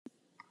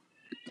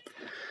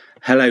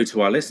Hello to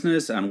our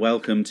listeners and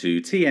welcome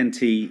to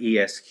TNT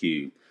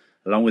ESQ.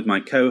 Along with my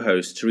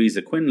co-host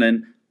Teresa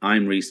Quinlan,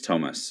 I'm Rhys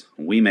Thomas.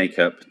 We make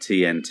up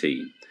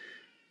TNT.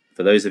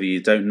 For those of you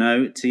who don't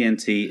know,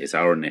 TNT is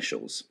our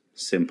initials.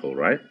 Simple,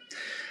 right?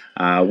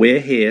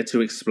 We're here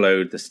to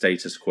explode the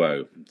status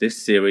quo.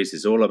 This series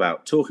is all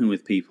about talking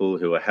with people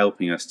who are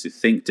helping us to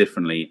think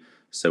differently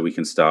so we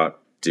can start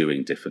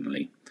doing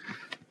differently.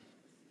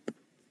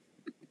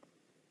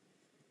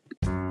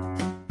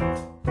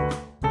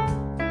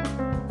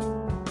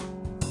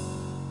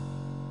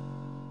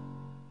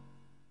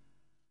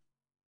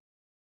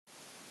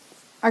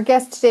 Our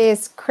guest today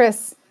is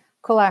Chris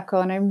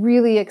Kolacko, and I'm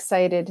really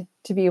excited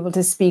to be able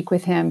to speak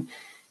with him.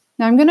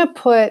 Now, I'm going to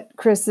put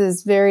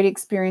Chris's varied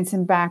experience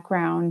and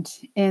background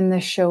in the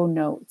show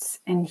notes.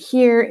 And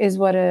here is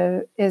what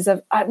is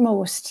of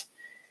utmost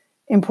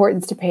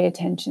importance to pay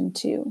attention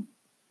to.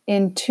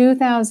 In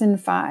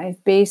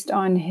 2005, based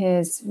on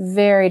his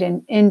varied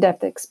and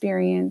in-depth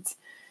experience,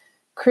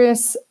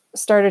 Chris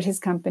started his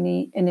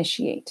company,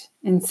 Initiate,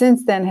 and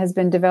since then has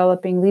been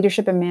developing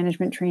leadership and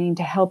management training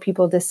to help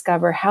people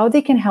discover how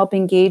they can help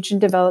engage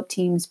and develop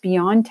teams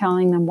beyond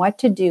telling them what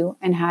to do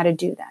and how to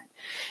do that.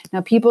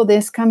 Now, people,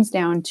 this comes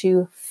down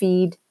to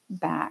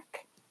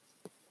feedback.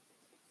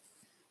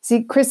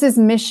 See, Chris's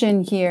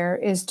mission here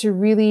is to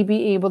really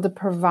be able to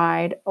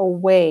provide a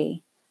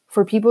way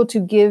for people to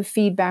give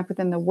feedback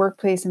within the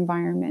workplace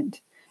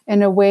environment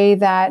in a way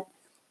that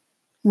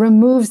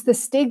removes the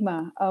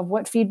stigma of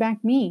what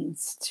feedback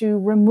means, to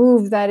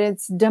remove that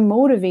it's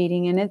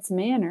demotivating in its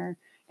manner,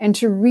 and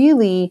to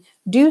really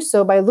do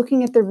so by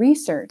looking at the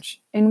research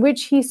in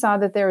which he saw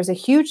that there was a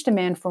huge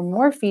demand for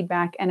more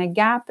feedback and a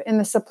gap in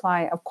the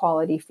supply of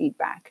quality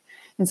feedback.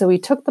 And so he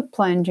took the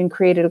plunge and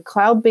created a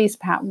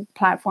cloud-based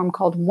platform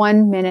called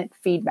 1 Minute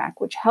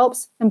Feedback, which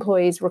helps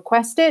employees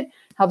request it,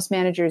 helps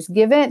managers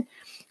give it,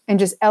 and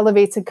just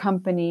elevates a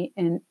company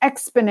in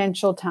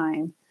exponential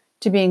time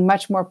to being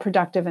much more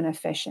productive and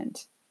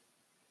efficient.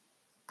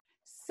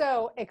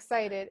 So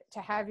excited to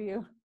have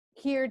you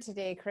here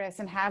today, Chris,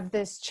 and have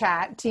this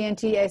chat,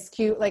 TNT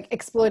ESQ, like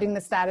exploiting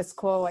the status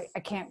quo. I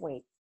can't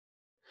wait.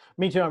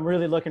 Me too. I'm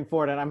really looking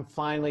forward, and I'm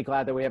finally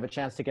glad that we have a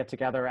chance to get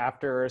together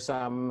after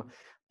some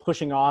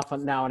pushing off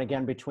now and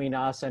again between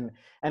us. And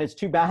it's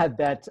too bad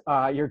that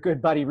your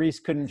good buddy Rhys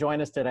couldn't join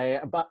us today,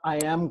 but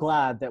I am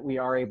glad that we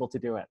are able to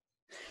do it.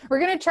 We're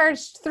going to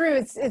charge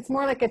through. It's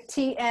more like a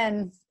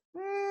TN.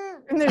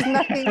 And there's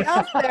nothing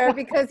else there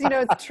because,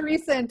 it's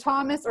Teresa and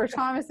Thomas, or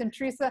Thomas and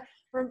Teresa.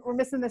 We're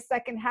missing the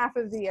second half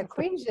of the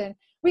equation.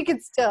 We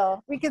could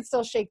still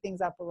shake things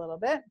up a little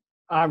bit.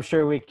 I'm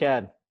sure we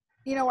can.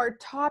 Our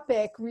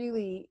topic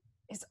really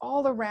is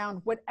all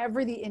around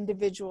whatever the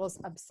individual's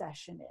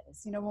obsession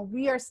is. When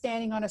we are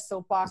standing on a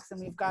soapbox and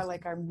we've got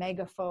like our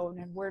megaphone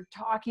and we're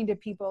talking to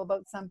people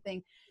about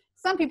something.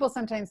 Some people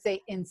sometimes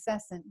say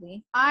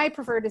incessantly. I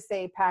prefer to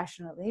say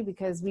passionately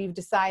because we've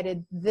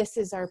decided this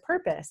is our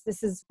purpose.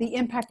 This is the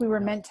impact we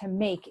were meant to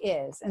make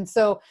is. And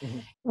so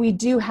we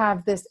do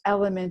have this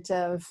element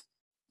of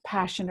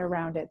passion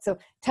around it. So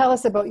tell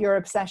us about your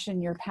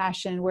obsession, your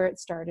passion, where it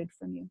started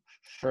from you.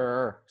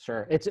 Sure.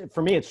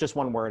 For me, it's just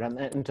one word.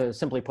 And to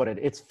simply put it,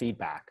 it's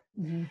feedback.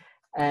 Mm-hmm.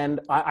 And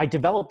I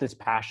developed this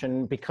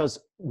passion because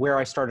where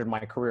I started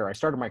my career,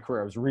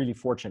 I was really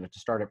fortunate to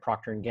start at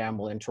Procter &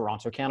 Gamble in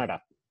Toronto,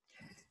 Canada.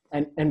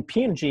 And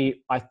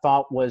P&G, I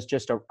thought, was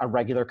just a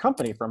regular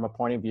company from a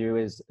point of view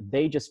is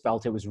they just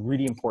felt it was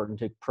really important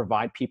to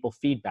provide people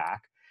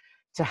feedback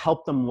to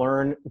help them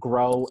learn,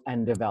 grow,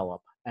 and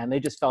develop. And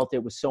they just felt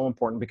it was so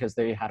important because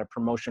they had a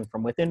promotion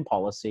from within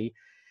policy.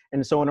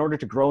 And so in order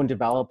to grow and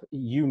develop,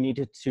 you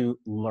needed to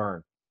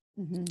learn.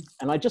 Mm-hmm.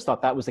 And I just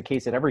thought that was the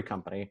case at every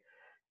company.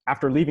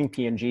 After leaving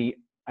P&G,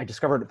 I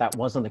discovered that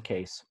wasn't the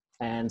case.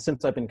 And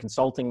since I've been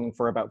consulting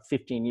for about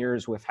 15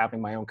 years with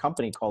having my own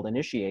company called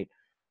Initiate,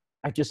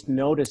 I just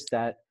noticed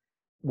that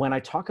when I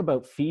talk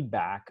about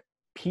feedback,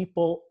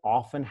 people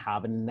often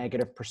have a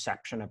negative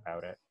perception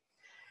about it.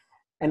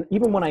 And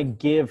even when I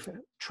give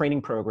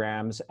training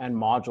programs and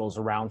modules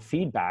around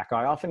feedback,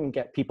 I often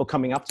get people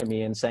coming up to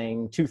me and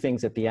saying two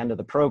things at the end of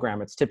the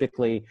program. It's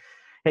typically,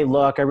 hey,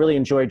 look, I really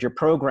enjoyed your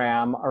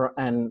program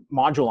and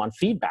module on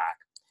feedback.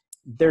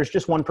 There's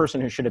just one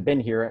person who should have been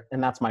here,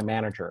 and that's my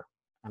manager.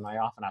 And I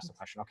often ask the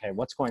question, okay,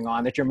 what's going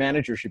on that your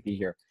manager should be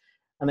here?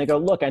 And they go,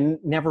 look, I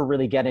never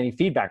really get any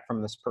feedback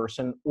from this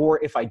person.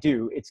 Or if I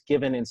do, it's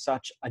given in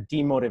such a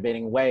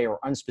demotivating way or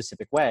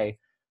unspecific way.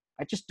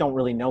 I just don't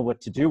really know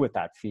what to do with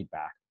that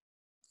feedback.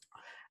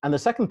 And the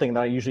second thing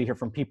that I usually hear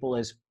from people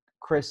is,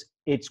 Chris,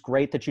 it's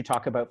great that you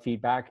talk about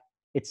feedback.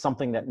 It's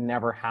something that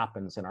never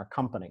happens in our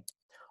company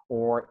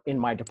or in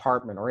my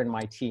department or in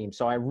my team.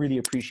 So I really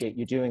appreciate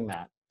you doing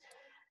that.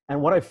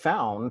 And what I've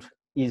found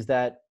is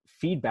that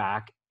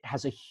feedback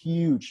has a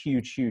huge,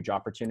 huge, huge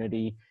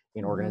opportunity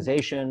in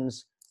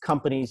organizations,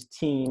 companies,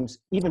 teams,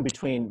 even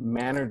between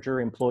manager,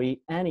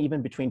 employee, and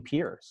even between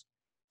peers.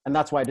 And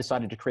that's why I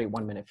decided to create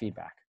 1 Minute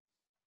Feedback.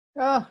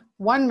 Oh,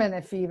 1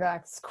 minute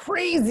feedback. It's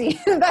crazy.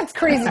 That's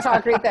crazy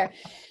talk right there.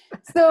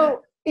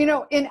 So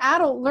in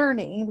adult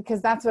learning,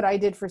 because that's what I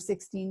did for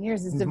 16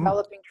 years, is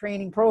developing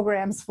training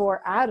programs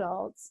for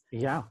adults.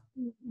 Yeah.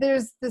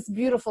 There's this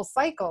beautiful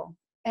cycle,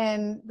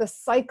 and the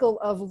cycle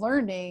of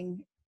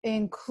learning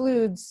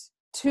includes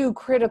two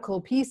critical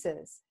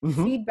pieces,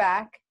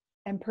 feedback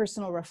and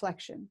personal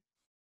reflection.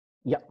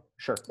 Yeah,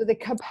 sure. So the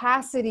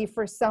capacity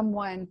for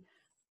someone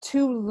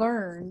to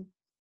learn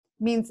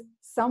means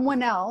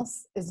someone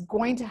else is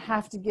going to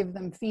have to give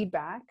them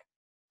feedback.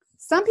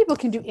 Some people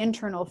can do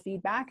internal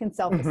feedback and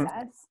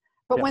self-assess,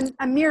 but when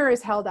a mirror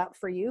is held out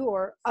for you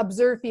or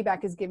observed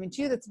feedback is given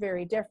to you, that's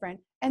very different.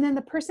 And then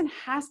the person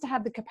has to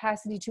have the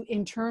capacity to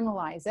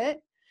internalize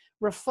it,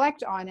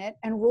 reflect on it,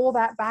 and roll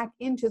that back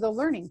into the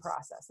learning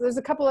process. So there's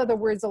a couple other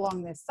words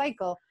along this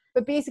cycle,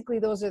 but basically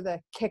those are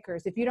the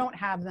kickers. If you don't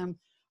have them,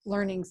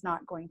 learning's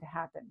not going to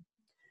happen.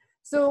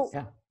 So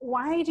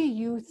why do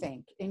you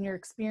think, in your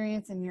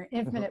experience and your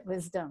infinite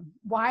wisdom,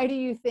 why do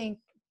you think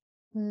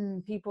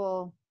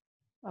people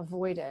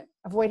avoid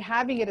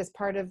having it as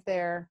part of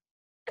their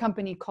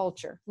company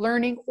culture,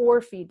 learning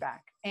or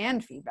feedback?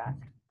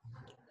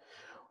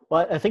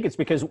 Well, I think it's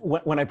because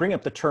when I bring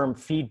up the term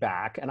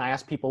feedback and I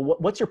ask people,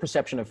 what's your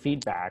perception of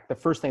feedback? The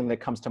first thing that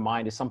comes to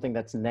mind is something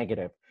that's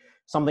negative,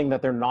 something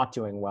that they're not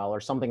doing well, or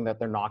something that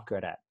they're not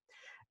good at.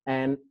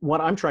 And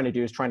what I'm trying to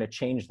do is trying to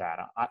change that.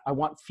 I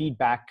want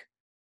feedback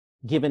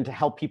given to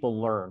help people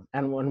learn.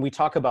 And when we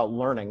talk about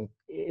learning,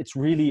 it's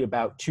really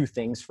about two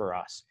things for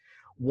us.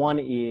 One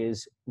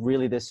is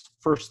really this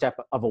first step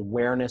of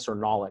awareness or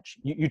knowledge.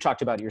 You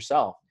talked about it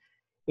yourself.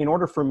 In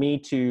order for me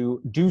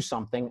to do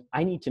something,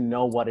 I need to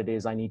know what it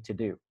is I need to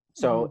do.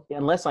 So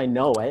unless I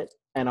know it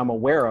and I'm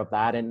aware of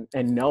that and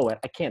know it,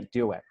 I can't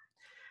do it.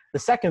 The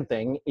second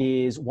thing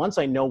is, once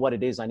I know what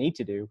it is I need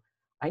to do,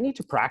 I need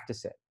to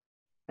practice it.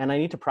 And I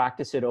need to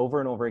practice it over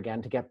and over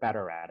again to get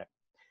better at it.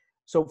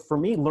 So for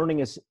me,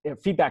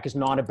 feedback is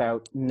not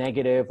about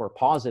negative or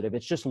positive.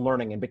 It's just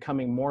learning and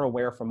becoming more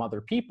aware from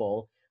other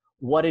people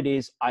what it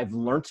is I've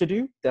learned to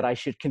do that I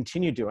should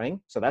continue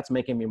doing. So that's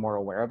making me more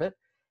aware of it.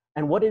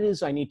 And what it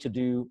is I need to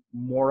do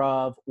more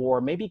of,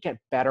 or maybe get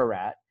better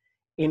at,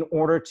 in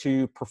order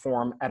to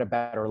perform at a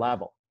better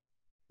level.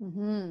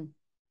 And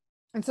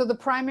so the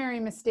primary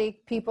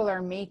mistake people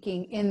are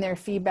making in their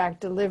feedback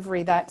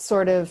delivery that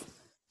sort of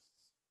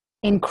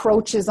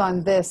encroaches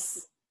on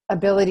this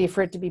ability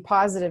for it to be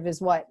positive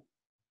is what?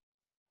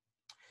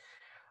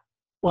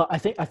 Well, I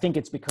think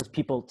it's because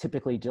people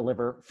typically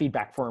deliver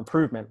feedback for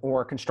improvement,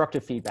 or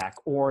constructive feedback,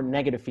 or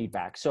negative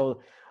feedback.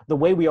 So the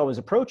way we always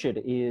approach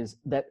it is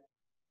that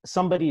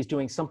somebody is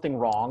doing something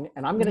wrong,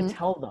 and I'm going to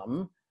tell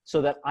them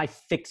so that I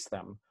fix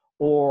them,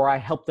 or I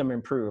help them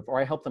improve, or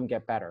I help them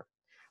get better.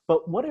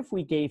 But what if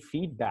we gave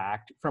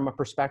feedback from a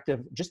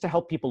perspective just to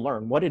help people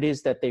learn what it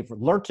is that they've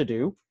learned to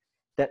do,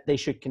 that they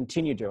should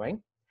continue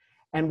doing,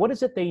 and what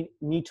is it they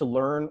need to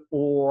learn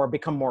or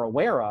become more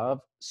aware of,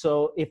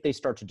 so if they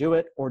start to do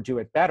it or do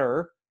it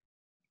better,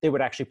 they would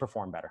actually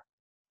perform better.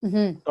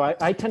 So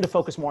I tend to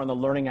focus more on the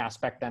learning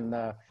aspect than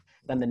the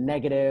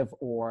negative,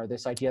 or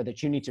this idea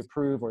that you need to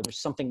prove, or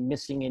there's something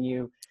missing in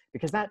you,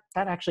 because that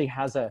actually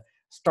has a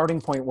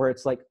starting point where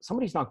it's like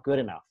somebody's not good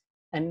enough.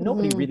 And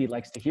nobody really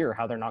likes to hear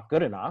how they're not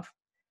good enough,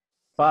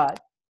 but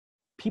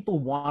people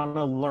want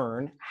to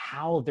learn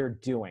how they're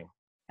doing.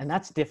 And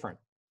that's different.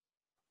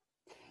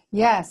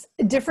 Yes.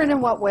 Different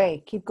in what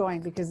way? Keep going,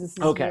 because this is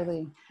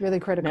really, really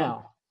critical.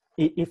 Now,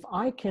 if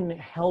I can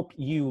help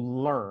you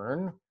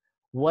learn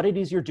what it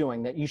is you're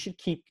doing that you should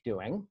keep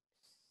doing,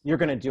 you're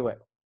going to do it.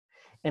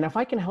 And if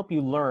I can help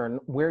you learn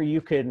where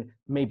you can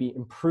maybe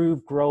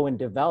improve, grow, and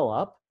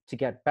develop to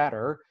get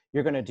better,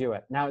 you're going to do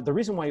it. Now, the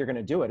reason why you're going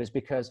to do it is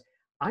because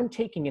I'm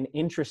taking an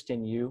interest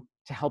in you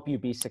to help you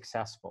be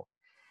successful.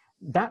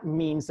 That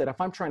means that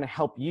if I'm trying to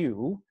help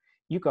you,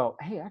 you go,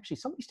 hey, actually,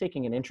 somebody's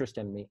taking an interest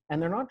in me,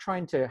 and they're not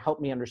trying to help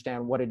me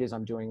understand what it is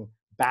I'm doing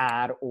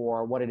bad,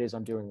 or what it is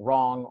I'm doing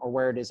wrong, or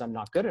where it is I'm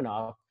not good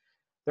enough.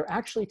 They're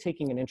actually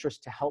taking an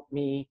interest to help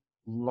me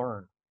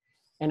learn.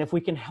 And if we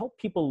can help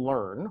people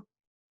learn,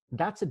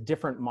 that's a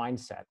different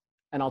mindset.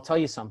 And I'll tell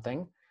you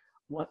something,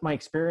 what my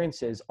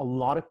experience is, a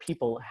lot of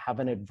people have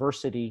an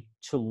adversity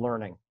to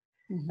learning.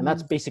 And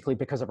that's basically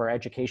because of our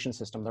education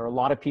system. There are a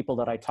lot of people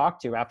that I talk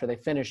to after they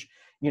finish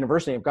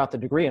university, have got the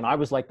degree, and I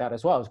was like that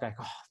as well. I was like,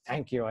 oh,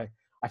 thank you.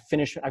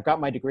 I've got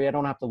my degree. I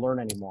don't have to learn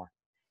anymore.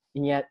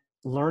 And yet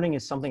learning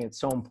is something that's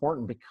so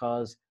important,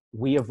 because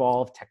we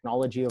evolve,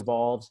 technology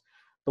evolves,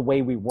 the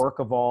way we work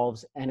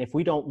evolves. And if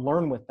we don't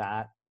learn with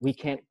that, we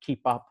can't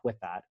keep up with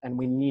that. And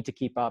we need to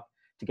keep up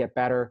to get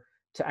better,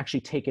 to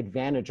actually take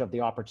advantage of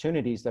the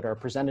opportunities that are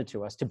presented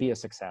to us to be a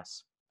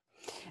success.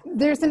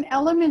 There's an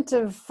element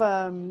of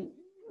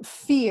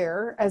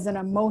fear as an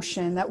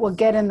emotion that will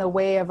get in the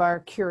way of our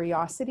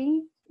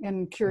curiosity.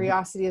 And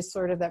curiosity is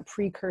sort of that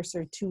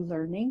precursor to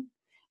learning.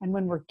 And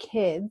when we're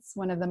kids,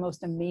 one of the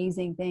most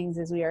amazing things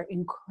is we are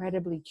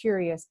incredibly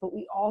curious, but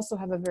we also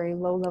have a very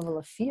low level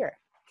of fear.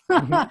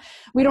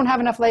 We don't have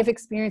enough life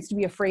experience to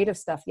be afraid of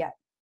stuff yet,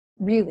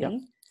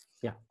 really.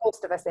 Yeah.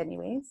 Most of us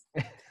anyways.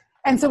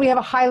 And so we have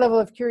a high level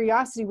of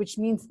curiosity, which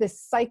means this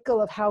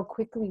cycle of how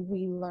quickly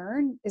we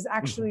learn is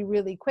actually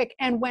really quick.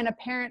 And when a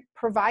parent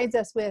provides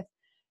us with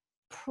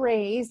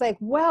praise, like,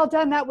 well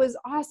done, that was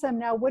awesome.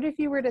 Now, what if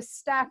you were to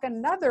stack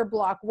another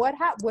block? What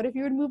if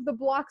you would move the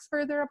blocks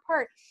further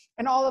apart?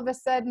 And all of a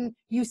sudden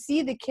you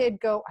see the kid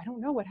go, I don't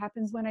know what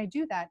happens when I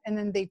do that. And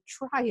then they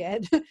try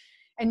it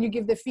and you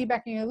give the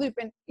feedback in your loop.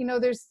 And,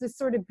 there's this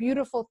sort of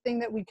beautiful thing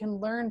that we can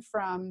learn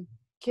from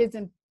kids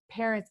and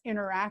parents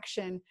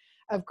interaction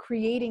of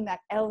creating that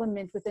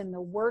element within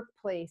the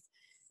workplace.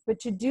 But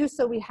to do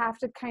so, we have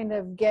to kind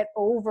of get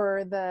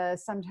over the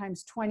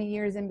sometimes 20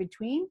 years in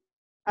between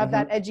of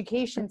that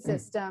education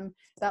system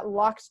that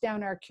locks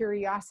down our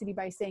curiosity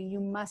by saying you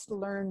must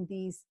learn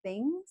these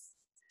things.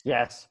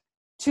 Yes.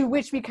 To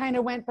which we kind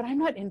of went, but I'm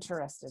not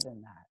interested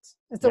in that.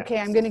 It's okay.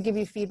 I'm going to give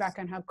you feedback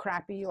on how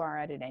crappy you are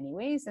at it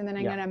anyways. And then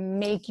I'm going to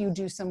make you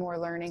do some more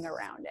learning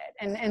around it.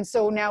 And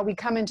so now we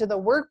come into the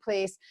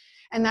workplace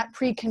and that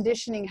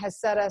preconditioning has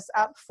set us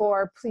up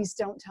for, please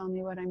don't tell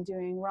me what I'm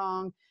doing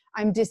wrong.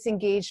 I'm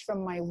disengaged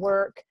from my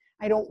work.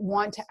 I don't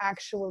want to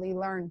actually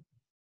learn.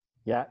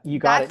 Yeah, you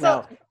got it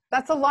now.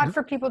 That's a lot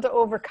for people to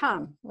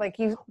overcome. Like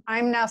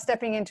I'm now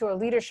stepping into a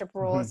leadership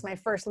role. It's my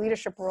first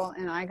leadership role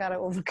and I got to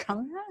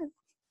overcome that.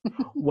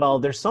 Well,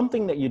 there's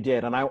something that you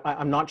did, and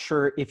I'm not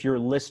sure if your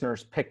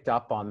listeners picked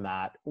up on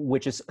that,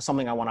 which is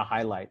something I want to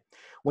highlight.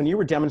 When you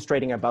were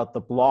demonstrating about the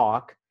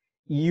block,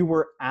 you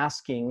were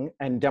asking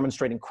and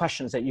demonstrating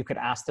questions that you could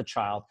ask the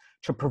child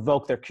to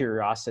provoke their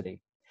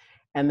curiosity.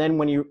 And then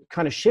when you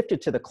kind of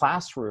shifted to the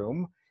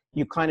classroom,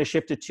 you kind of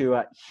shifted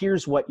to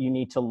here's what you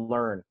need to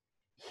learn.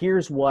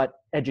 Here's what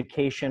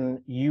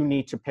education you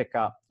need to pick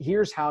up.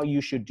 Here's how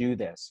you should do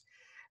this.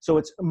 So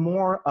it's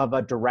more of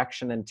a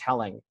direction and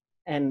telling.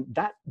 And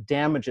that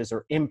damages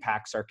or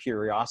impacts our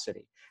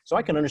curiosity. So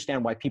I can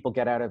understand why people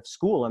get out of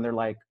school and they're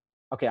like,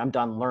 okay, I'm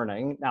done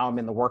learning. Now I'm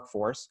in the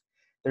workforce.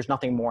 There's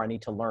nothing more I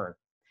need to learn,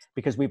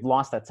 because we've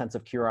lost that sense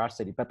of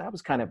curiosity. But that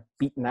was kind of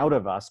beaten out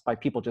of us by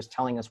people just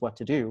telling us what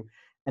to do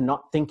and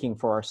not thinking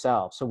for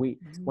ourselves. So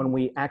when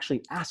we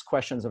actually ask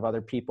questions of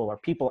other people or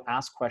people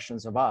ask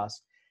questions of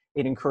us,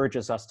 it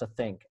encourages us to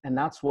think. And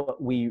that's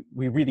what we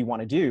really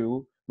want to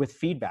do with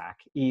feedback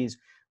is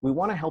we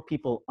want to help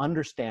people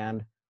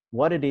understand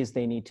what it is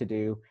they need to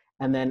do,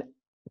 and then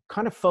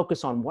kind of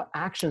focus on what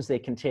actions they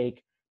can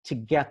take to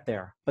get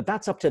there. But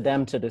that's up to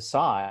them to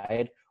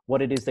decide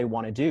what it is they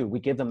want to do.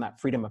 We give them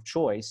that freedom of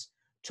choice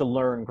to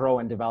learn, grow,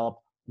 and develop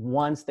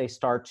once they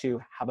start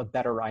to have a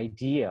better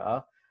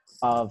idea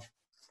of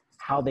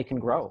how they can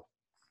grow.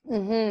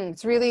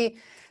 It's really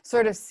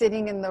sort of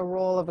sitting in the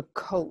role of a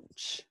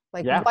coach.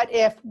 Like, what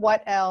if,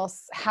 what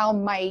else, how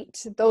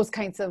might, those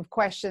kinds of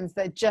questions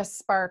that just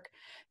spark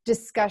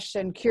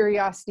discussion,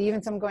 curiosity,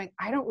 even someone going,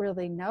 I don't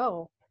really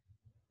know,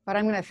 but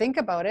I'm going to think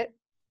about it.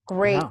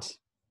 Great. Yeah.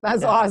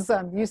 That's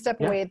awesome. You step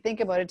away and think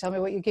about it. Tell me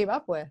what you came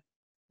up with.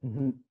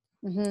 And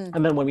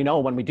then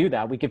when we do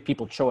that, we give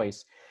people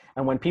choice.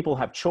 And when people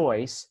have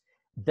choice,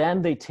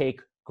 then they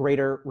take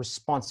greater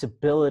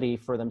responsibility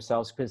for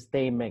themselves because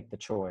they make the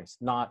choice,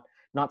 not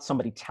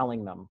somebody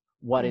telling them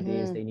what it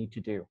is they need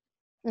to do.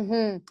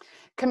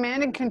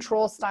 Command and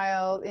control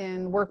style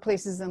in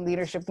workplaces and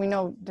leadership, we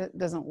know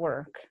doesn't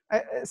work.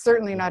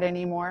 Certainly not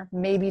anymore.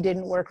 Maybe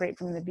didn't work right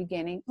from the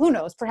beginning. Who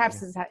knows?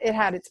 Perhaps it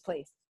had its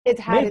place. It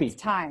had its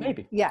time.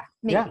 Maybe. Yeah.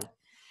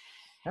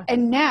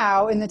 And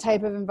now in the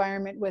type of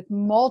environment with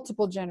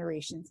multiple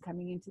generations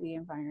coming into the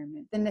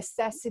environment, the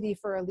necessity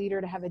for a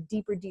leader to have a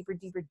deeper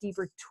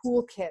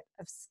toolkit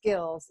of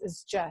skills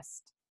is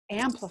just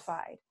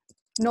amplified.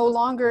 No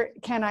longer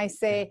can I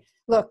say,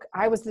 look,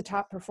 I was the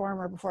top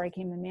performer before I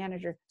became the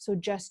manager, so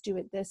just do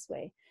it this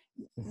way.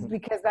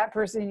 Because that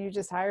person you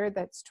just hired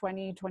that's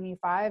 20,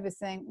 25 is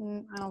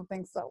saying, I don't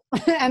think so.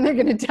 And they're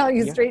going to tell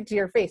you straight to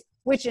your face,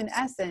 which in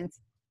essence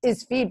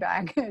is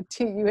feedback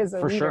to you as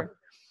a leader.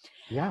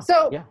 Sure.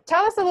 So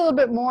tell us a little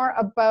bit more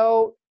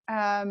about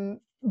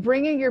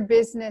bringing your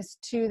business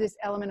to this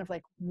element of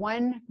like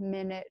 1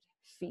 minute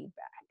feedback.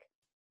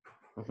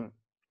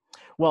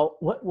 Well,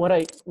 what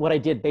I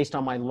did based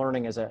on my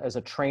learning as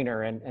a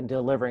trainer and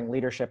delivering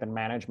leadership and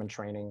management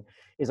training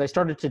is I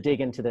started to dig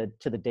into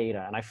the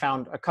data, and I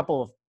found a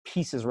couple of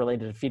pieces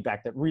related to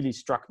feedback that really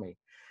struck me.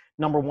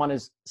 Number one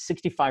is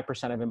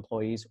 65% of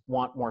employees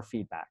want more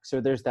feedback.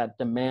 So there's that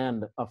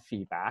demand of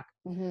feedback.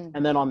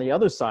 And then on the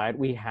other side,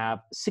 we have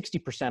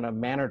 60% of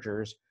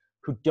managers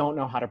who don't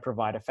know how to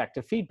provide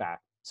effective feedback.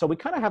 So we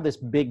kind of have this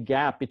big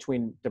gap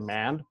between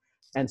demand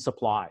and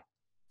supply.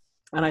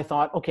 And I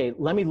thought, okay,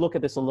 let me look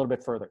at this a little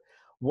bit further.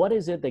 What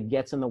is it that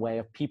gets in the way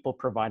of people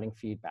providing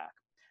feedback?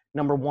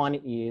 Number one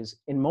is,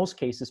 in most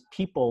cases,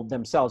 people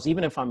themselves,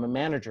 even if I'm a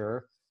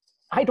manager,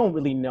 I don't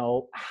really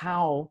know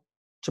how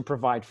to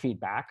provide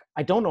feedback.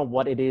 I don't know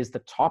what it is, the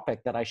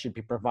topic that I should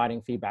be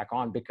providing feedback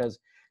on, because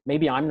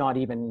maybe I'm not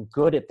even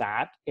good at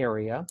that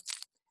area.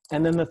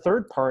 And then the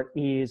third part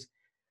is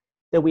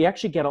that we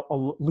actually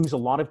lose a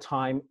lot of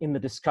time in the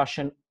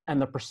discussion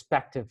and the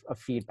perspective of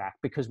feedback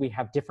because we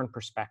have different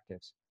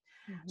perspectives.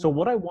 So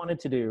what I wanted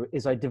to do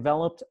is I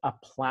developed a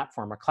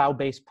platform, a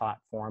cloud-based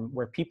platform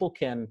where people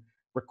can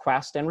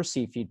request and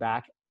receive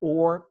feedback,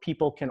 or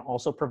people can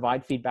also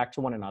provide feedback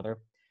to one another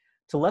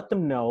to let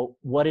them know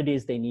what it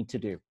is they need to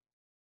do.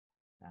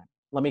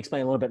 Let me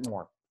explain a little bit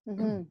more.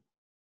 Mm-hmm.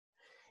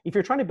 If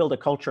you're trying to build a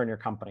culture in your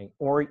company,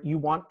 or you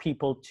want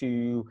people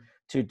to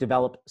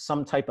develop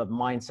some type of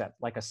mindset,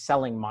 like a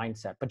selling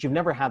mindset, but you've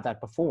never had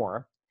that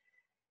before,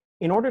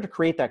 in order to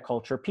create that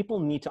culture, people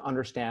need to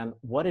understand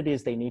what it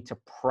is they need to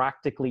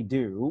practically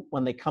do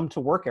when they come to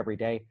work every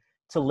day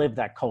to live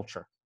that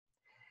culture.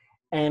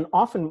 And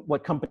often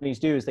what companies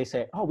do is they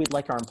say, oh, we'd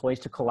like our employees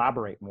to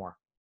collaborate more.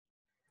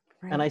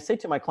 Right. And I say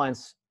to my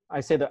clients,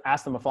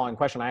 ask them a following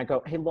question. I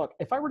go, hey, look,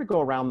 if I were to go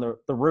around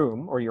the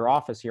room or your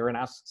office here and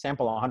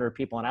sample 100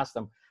 people and ask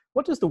them,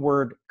 what does the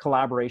word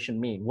collaboration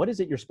mean? What is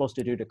it you're supposed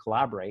to do to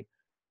collaborate?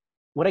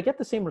 Would I get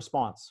the same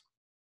response?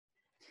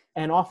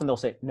 And often they'll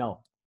say, no,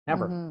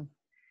 never. Mm-hmm.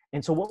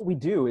 And so what we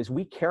do is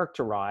we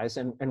characterize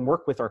and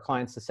work with our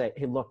clients to say,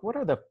 hey, look, what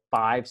are the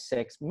 5,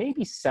 6,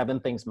 maybe 7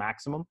 things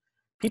maximum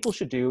people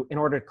should do in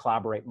order to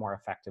collaborate more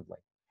effectively?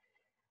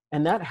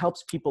 And that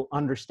helps people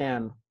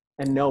understand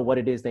and know what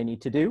it is they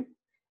need to do.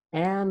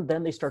 And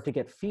then they start to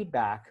get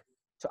feedback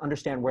to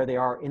understand where they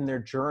are in their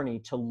journey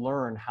to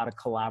learn how to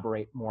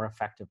collaborate more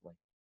effectively.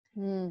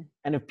 Mm.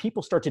 And if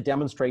people start to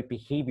demonstrate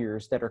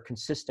behaviors that are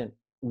consistent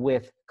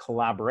with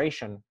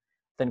collaboration,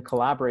 then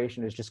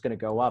collaboration is just going to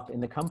go up in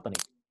the company.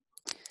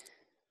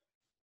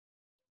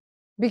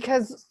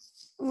 Because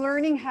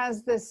learning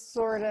has this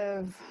sort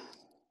of,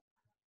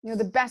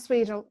 the best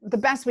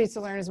ways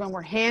to learn is when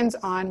we're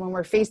hands-on, when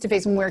we're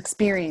face-to-face, when we're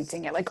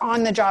experiencing it. Like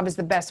on the job is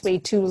the best way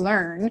to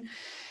learn.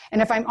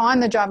 And if I'm on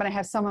the job and I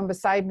have someone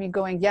beside me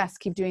going, yes,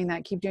 keep doing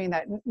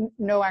that.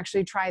 No,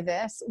 actually try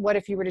this. What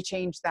if you were to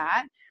change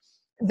that?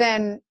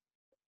 Then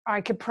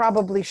I could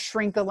probably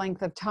shrink the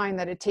length of time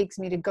that it takes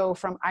me to go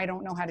from, I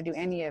don't know how to do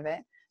any of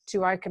it,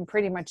 to I can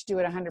pretty much do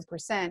it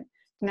 100%.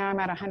 Now I'm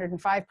at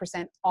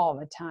 105% all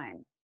the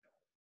time.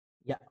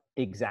 Yeah,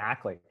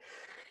 exactly.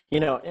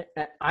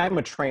 I'm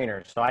a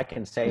trainer, so I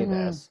can say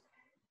this.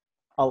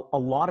 A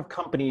lot of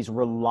companies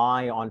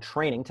rely on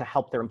training to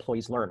help their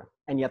employees learn.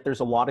 And yet there's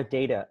a lot of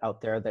data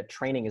out there that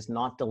training is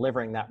not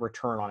delivering that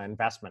return on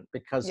investment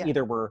because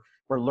either we're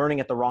learning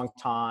at the wrong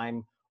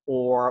time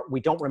or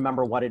we don't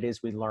remember what it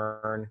is we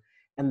learn.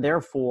 And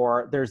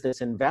therefore, there's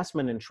this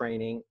investment in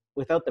training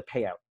without the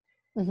payout.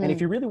 Mm-hmm. And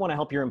if you really want to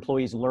help your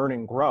employees learn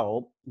and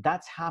grow,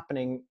 that's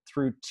happening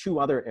through 2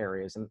 other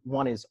areas. And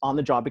one is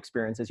on-the-job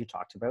experience, as you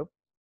talked about.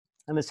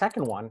 And the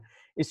second one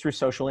is through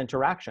social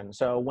interaction.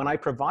 So when I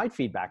provide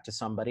feedback to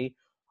somebody,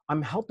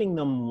 I'm helping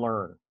them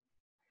learn.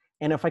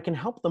 And if I can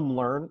help them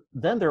learn,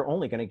 then they're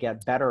only going to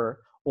get better,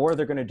 or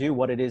they're going to do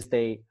what it is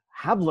they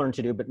have learned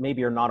to do, but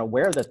maybe are not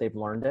aware that they've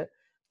learned it.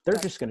 They're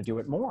just going to do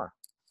it more.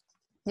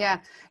 Yeah.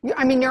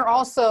 I mean, I'm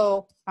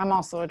also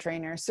a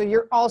trainer. So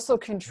you're also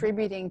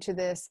contributing to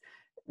this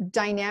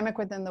dynamic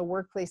within the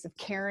workplace of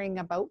caring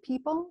about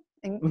people.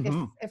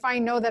 And if I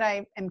know that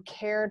I am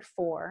cared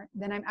for,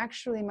 then I'm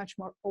actually much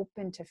more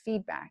open to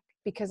feedback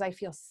because I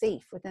feel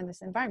safe within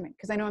this environment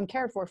because I know I'm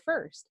cared for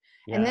first.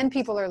 Yeah. And then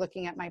people are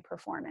looking at my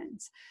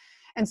performance.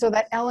 And so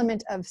that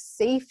element of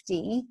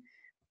safety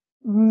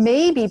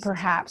maybe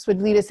perhaps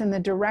would lead us in the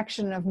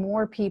direction of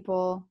more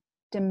people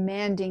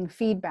demanding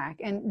feedback.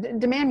 And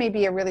demand may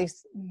be a really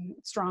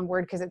strong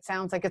word because it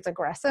sounds like it's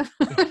aggressive.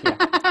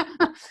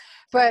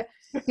 But,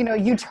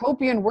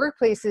 utopian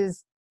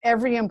workplaces,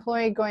 every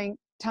employee going,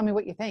 tell me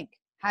what you think.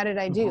 How did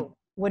I do? Mm-hmm.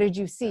 What did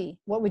you see?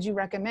 What would you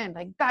recommend?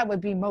 Like that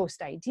would be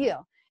most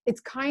ideal. It's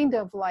kind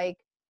of like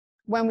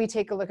when we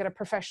take a look at a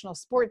professional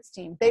sports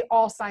team, they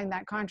all sign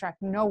that contract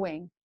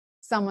knowing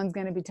someone's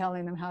going to be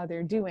telling them how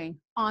they're doing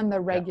on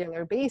the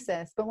regular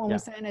basis. But when we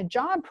sign a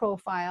job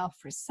profile,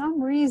 for some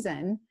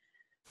reason,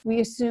 we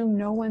assume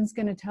no one's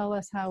going to tell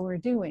us how we're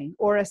doing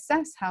or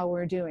assess how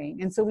we're doing.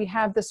 And so we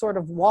have this sort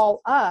of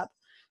wall up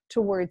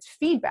towards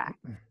feedback.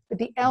 But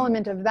the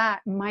element of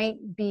that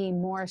might be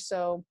more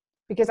so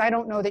because I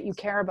don't know that you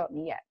care about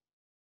me yet.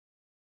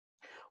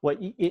 Well,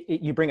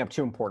 you bring up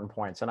 2 important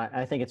points, and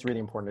I think it's really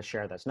important to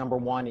share this. Number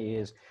one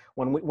is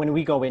when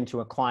we go into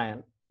a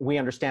client, we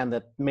understand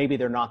that maybe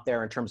they're not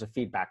there in terms of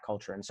feedback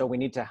culture. And so we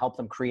need to help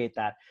them create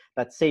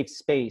that safe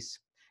space.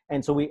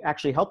 And so we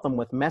actually help them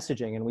with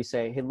messaging, and we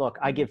say, hey, look,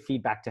 I give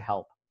feedback to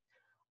help.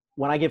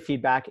 When I give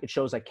feedback, it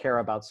shows I care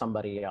about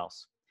somebody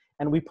else.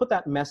 And we put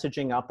that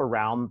messaging up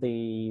around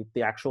the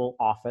actual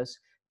office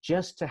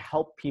just to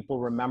help people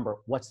remember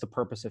what's the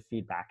purpose of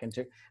feedback and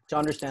to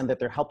understand that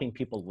they're helping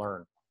people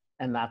learn.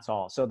 And that's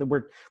all. So that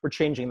we're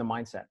changing the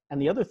mindset.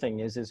 And the other thing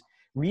is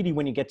really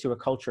when you get to a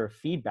culture of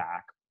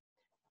feedback,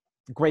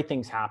 great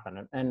things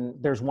happen. And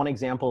there's one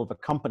example of a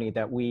company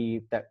that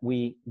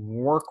we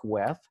work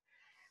with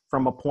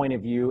from a point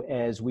of view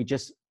as we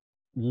just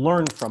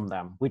learn from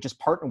them. We just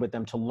partner with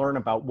them to learn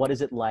about what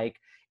is it like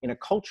in a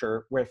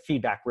culture where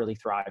feedback really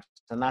thrives.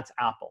 And that's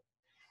Apple.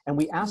 And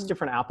we asked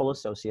different Apple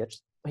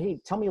associates, hey,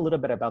 tell me a little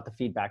bit about the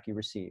feedback you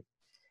receive.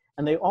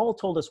 And they all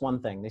told us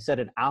one thing. They said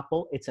at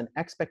Apple, it's an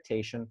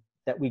expectation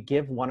that we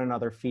give one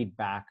another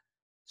feedback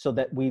so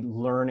that we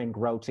learn and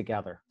grow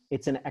together.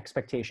 It's an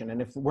expectation.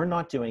 And if we're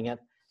not doing it,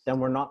 then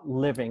we're not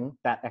living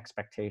that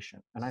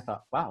expectation. And I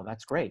thought, wow,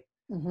 that's great.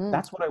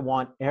 That's what I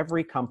want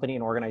every company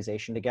and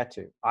organization to get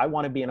to. I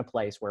want to be in a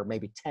place where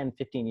maybe 10,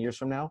 15 years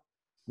from now,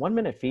 1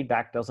 minute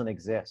feedback doesn't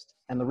exist.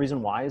 And the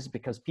reason why is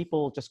because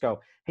people just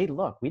go, hey,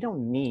 look, we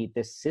don't need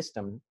this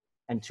system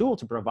and tool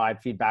to provide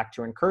feedback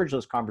to encourage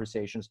those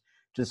conversations,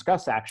 to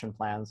discuss action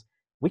plans.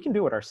 We can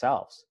do it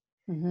ourselves.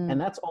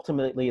 And that's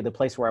ultimately the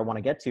place where I want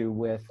to get to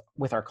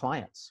with our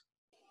clients.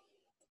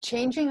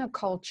 Changing a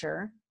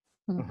culture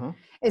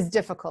is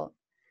difficult.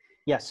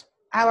 Yes.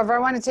 However, I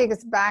want to take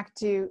us back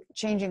to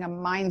changing a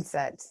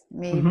mindset,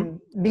 maybe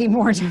be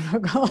more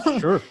difficult.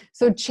 Sure.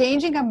 So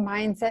changing a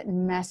mindset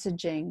and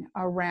messaging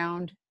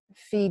around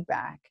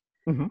feedback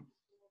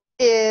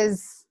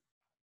is,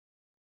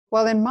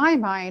 well, in my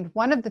mind,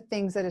 one of the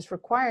things that is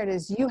required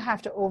is you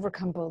have to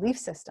overcome belief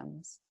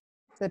systems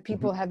that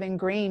people have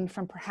ingrained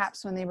from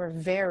perhaps when they were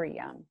very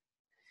young.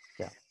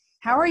 Yeah.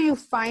 How are you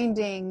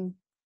finding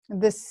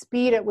the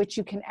speed at which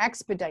you can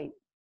expedite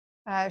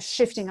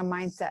shifting a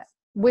mindset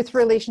with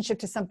relationship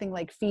to something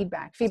like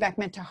feedback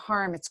meant to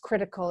harm? It's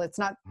critical. It's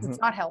not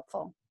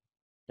helpful.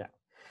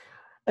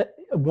 Yeah.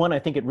 One, I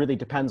think it really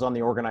depends on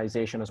the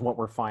organization is what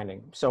we're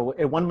finding. So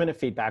at 1 minute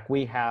feedback,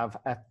 we have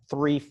a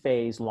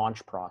 3-phase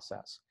launch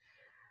process.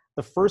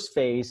 The first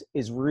phase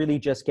is really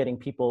just getting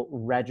people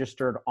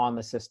registered on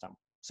the system.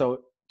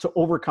 So to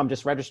overcome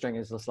just registering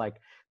is just like,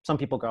 some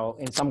people go,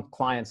 and some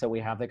clients that we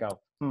have, they go,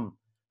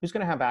 who's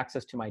going to have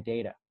access to my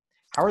data?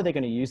 How are they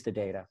going to use the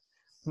data?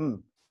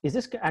 Is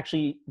this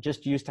actually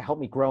just used to help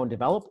me grow and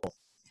develop?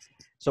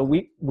 So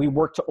we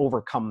work to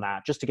overcome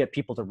that, just to get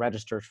people to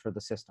register for the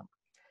system.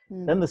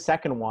 Then the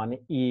second one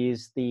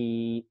is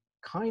the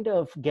kind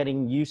of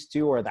getting used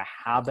to or the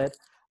habit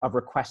of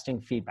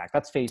requesting feedback.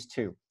 That's phase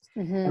 2.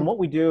 And what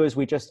we do is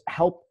we just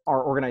help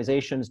our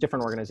organizations,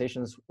 different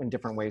organizations in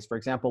different ways. For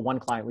example, one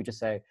client, we just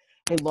say,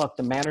 hey, look,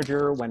 the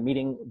manager, when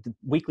the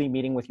weekly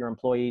meeting with your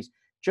employees,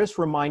 just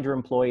remind your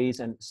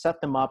employees and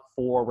set them up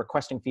for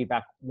requesting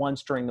feedback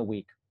once during the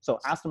week. So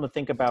ask them to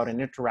think about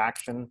an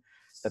interaction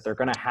that they're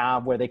going to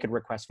have where they could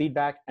request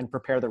feedback and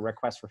prepare the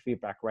request for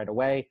feedback right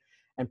away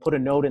and put a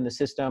note in the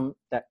system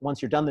that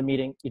once you're done the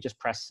meeting, you just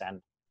press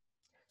send.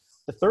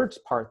 The third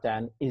part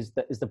then is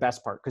the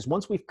best part, because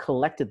once we've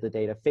collected the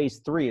data, phase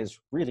 3 is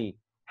really,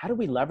 how do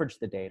we leverage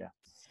the data?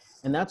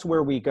 And that's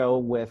where we go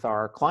with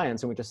our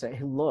clients and we just say,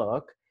 hey,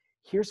 look,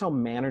 here's how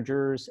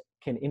managers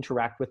can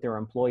interact with their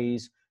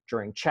employees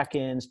during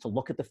check-ins, to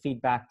look at the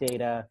feedback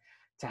data,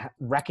 to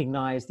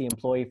recognize the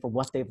employee for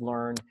what they've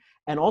learned,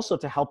 and also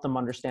to help them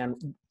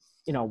understand,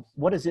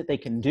 what is it they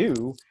can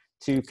do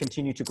to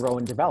continue to grow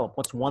and develop?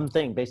 What's one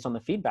thing based on the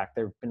feedback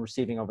they've been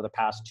receiving over the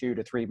past 2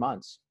 to 3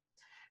 months?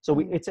 So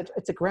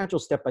it's a gradual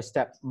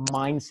step-by-step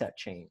mindset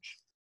change.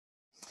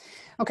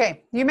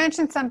 Okay. You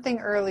mentioned something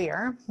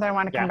earlier that I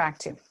want to come back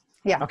to.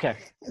 Yeah. Okay.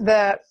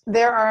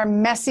 There are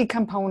messy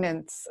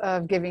components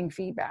of giving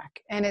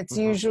feedback. And it's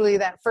usually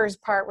that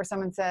first part where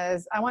someone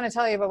says, I want to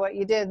tell you about what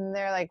you did. And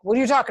they're like, what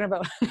are you talking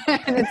about?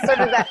 And it's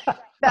sort of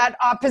that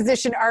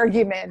opposition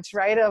argument,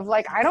 right? Of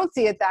like, I don't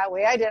see it that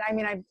way. I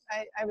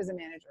was a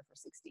manager for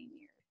 16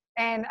 years.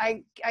 And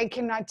I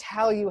cannot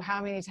tell you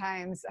how many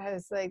times I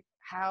was like,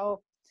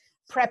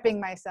 prepping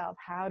myself,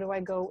 how do I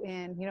go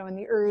in, in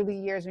the early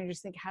years when you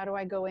just think, how do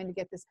I go in to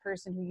get this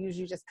person who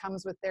usually just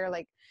comes with their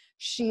like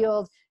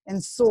shield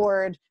and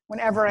sword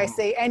whenever I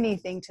say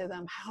anything to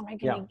them? How am I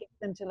going to get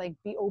them to like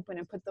be open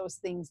and put those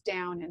things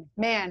down? And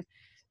man,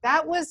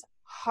 that was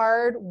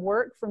hard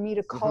work for me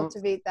to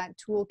cultivate that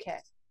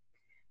toolkit.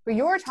 But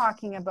you're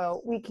talking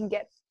about we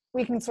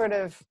can sort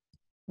of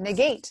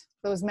negate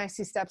those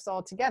messy steps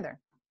altogether.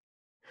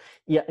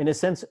 Yeah, in a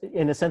sense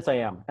I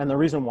am. And the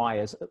reason why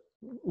is,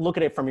 look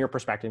at it from your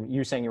perspective.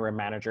 You saying you were a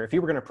manager. If you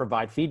were going to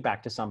provide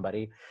feedback to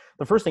somebody,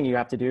 the first thing you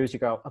have to do is you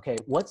go, okay,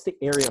 what's the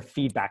area of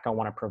feedback I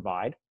want to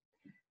provide?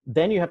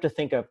 Then you have to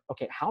think of,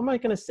 okay, how am I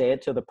going to say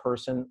it to the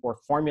person or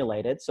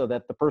formulate it so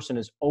that the person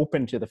is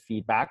open to the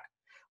feedback,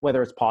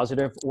 whether it's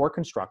positive or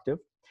constructive.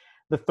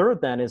 The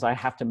third then is I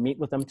have to meet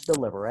with them to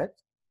deliver it.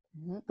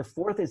 The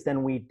fourth is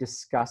then we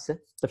discuss it,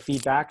 the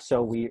feedback.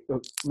 So we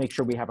make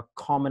sure we have a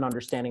common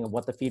understanding of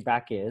what the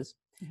feedback is.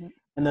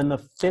 And then the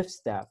fifth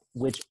step,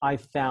 which I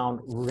found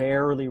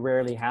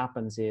rarely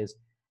happens, is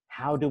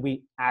how do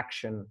we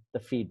action the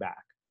feedback?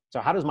 So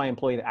how does my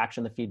employee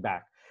action the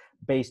feedback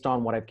based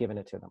on what I've given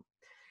it to them?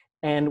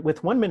 And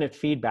with 1 minute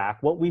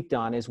feedback, what we've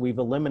done is we've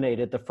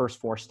eliminated the first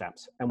 4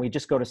 steps. And we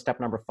just go to step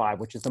number 5,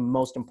 which is the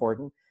most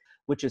important,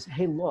 which is,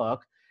 hey,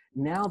 look,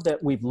 now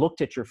that we've looked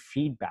at your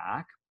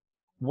feedback,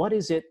 what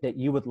is it that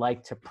you would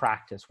like to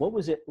practice? What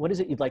is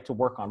it you'd like to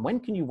work on? When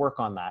can you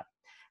work on that?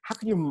 How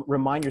can you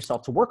remind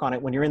yourself to work on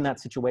it when you're in that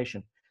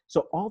situation?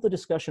 So all the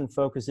discussion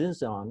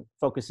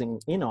focusing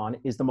in on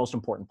is the most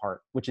important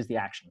part, which is the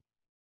action.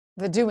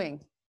 The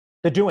doing.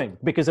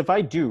 Because if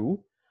I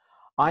do,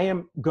 I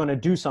am going to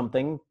do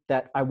something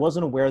that I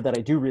wasn't aware that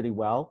I do really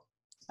well,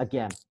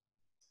 again,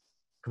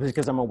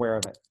 because I'm aware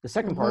of it. The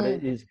second part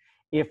is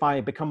if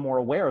I become more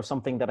aware of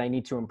something that I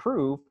need to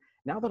improve,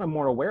 now that I'm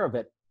more aware of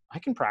it, I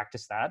can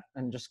practice that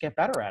and just get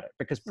better at it,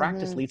 because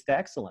practice leads to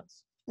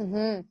excellence.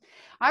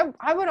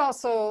 I would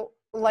also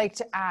like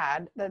to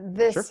add that Sure.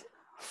 this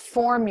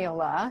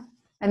formula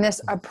and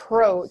this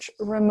approach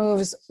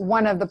removes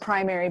one of the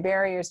primary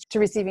barriers to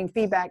receiving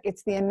feedback.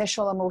 It's the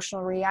initial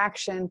emotional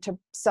reaction to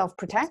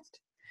self-protect.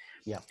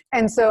 Yeah.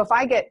 And so if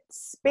I get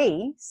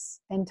space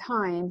and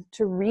time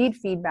to read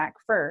feedback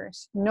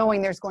first,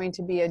 knowing there's going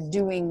to be a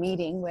doing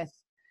meeting with,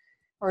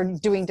 or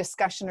doing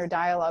discussion or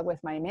dialogue with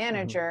my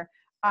manager,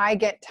 I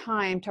get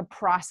time to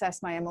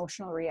process my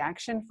emotional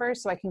reaction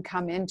first, so I can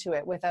come into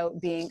it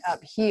without being up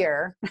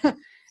here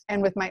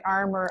and with my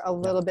armor a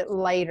little bit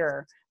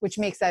lighter, which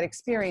makes that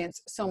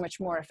experience so much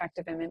more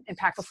effective and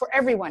impactful for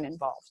everyone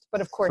involved. But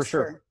of course,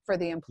 for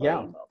the employee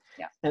involved.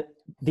 Yeah. And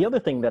the other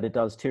thing that it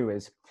does too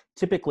is,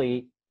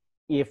 typically,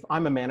 if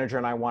I'm a manager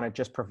and I want to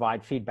just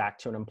provide feedback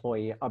to an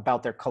employee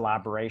about their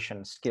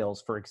collaboration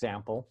skills, for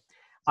example,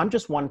 I'm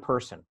just one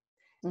person.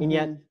 And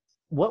yet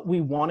what we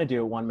want to do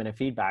at 1 Minute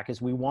Feedback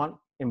is we want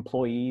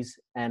employees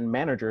and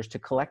managers to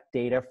collect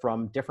data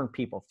from different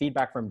people,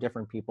 feedback from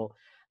different people.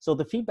 So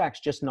the feedback's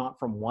just not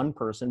from one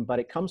person, but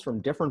it comes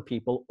from different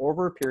people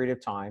over a period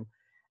of time.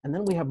 And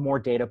then we have more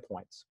data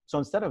points. So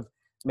instead of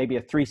maybe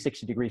a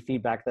 360-degree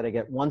feedback that I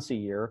get once a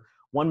year,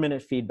 1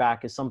 minute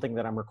feedback is something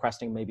that I'm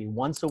requesting maybe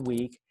once a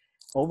week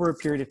over a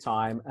period of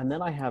time. And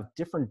then I have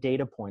different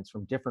data points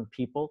from different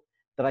people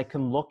that I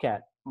can look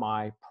at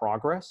my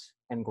progress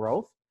and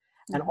growth.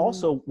 And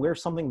also where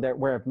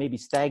I've maybe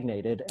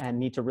stagnated and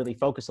need to really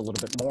focus a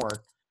little bit more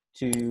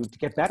to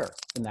get better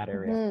in that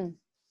area.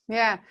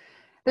 Yeah.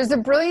 There's a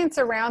brilliance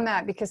around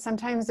that, because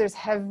sometimes there's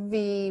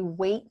heavy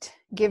weight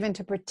given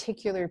to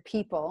particular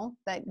people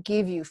that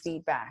give you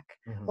feedback.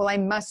 Well, I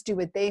must do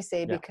what they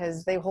say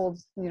because they hold,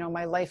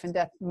 my life and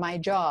death, my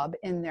job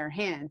in their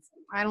hands.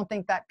 I don't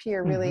think that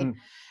peer really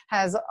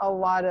has a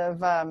lot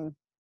of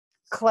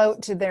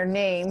clout to their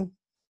name,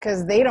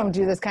 because they don't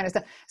do this kind of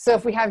stuff. So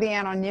if we have the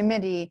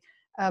anonymity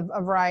of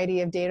a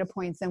variety of data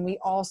points, then we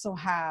also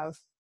have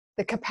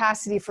the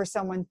capacity for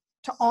someone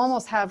to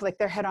almost have like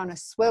their head on a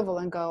swivel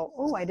and go,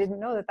 oh, I didn't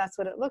know that that's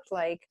what it looked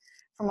like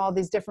from all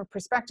these different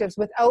perspectives,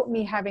 without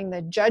me having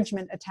the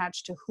judgment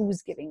attached to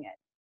who's giving it.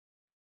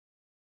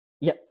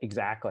 Yeah,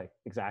 exactly.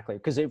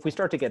 Because if we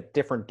start to get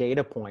different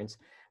data points,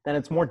 then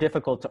it's more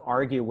difficult to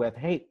argue with,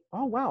 hey,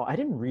 oh, wow, I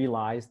didn't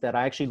realize that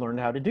I actually learned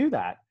how to do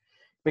that,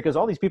 because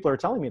all these people are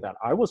telling me that.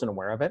 I wasn't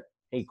aware of it.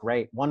 Hey,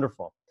 great,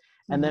 wonderful.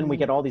 And then we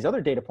get all these other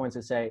data points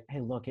that say,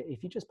 hey, look,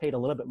 if you just paid a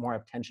little bit more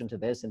attention to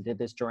this and did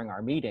this during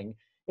our meeting,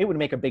 it would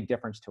make a big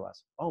difference to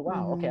us. Oh,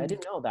 wow. Okay. I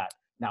didn't know that.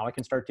 Now I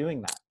can start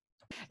doing that.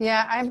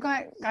 Yeah,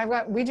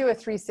 we do a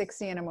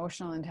 360 in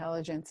emotional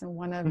intelligence. And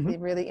one of the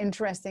really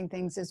interesting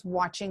things is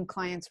watching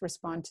clients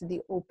respond to the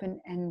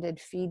open-ended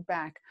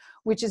feedback,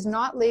 which is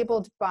not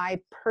labeled by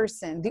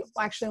person.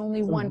 Actually,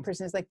 only one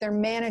person is, like, their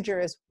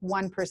manager is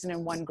one person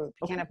in one group.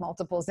 You can't have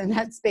multiples in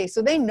that space.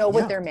 So they know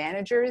what their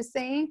manager is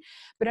saying,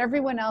 but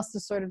everyone else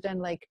is sort of done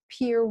like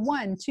peer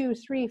 1, 2,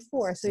 3,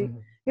 4. So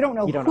you don't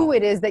know who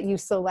it is that you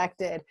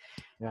selected.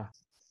 Yeah.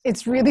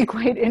 It's really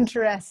quite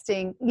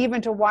interesting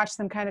even to watch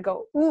them kind of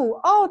go, ooh,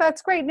 oh,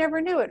 that's great.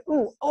 Never knew it.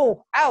 Ooh,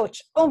 oh,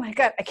 ouch. Oh my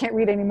God, I can't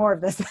read any more of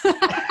this.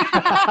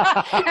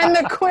 And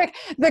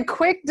the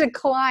quick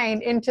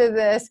decline into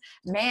this,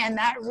 man,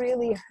 that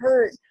really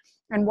hurt.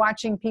 And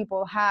watching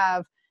people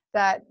have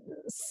that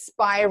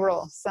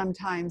spiral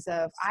sometimes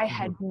of, I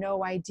had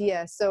no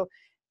idea. So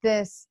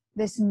this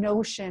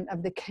notion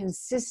of the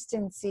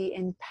consistency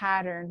in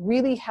pattern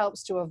really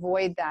helps to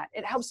avoid that.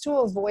 It helps to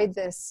avoid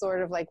this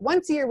sort of like,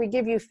 once a year we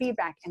give you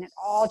feedback and it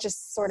all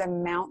just sort of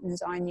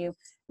mountains on you.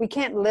 We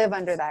can't live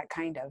under that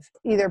kind of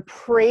either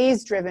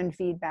praise-driven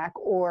feedback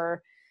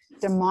or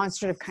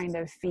demonstrative kind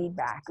of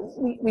feedback.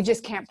 We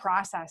just can't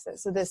process it.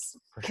 So this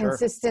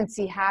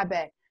consistency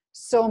habit,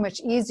 so much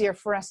easier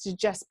for us to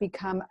just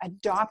become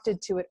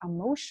adopted to it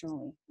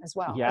emotionally as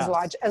well,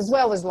 as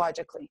well as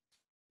logically.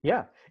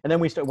 Yeah. And then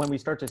when we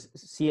start to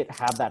see it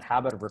have that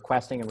habit of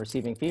requesting and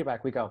receiving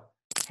feedback, we go,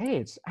 hey,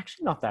 it's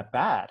actually not that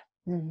bad.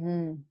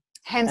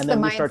 Hence the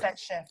mindset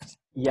shift.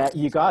 Yeah,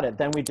 you got it.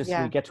 Then we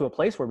get to a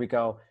place where we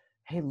go,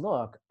 hey,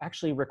 look,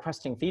 actually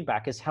requesting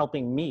feedback is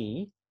helping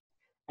me.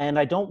 And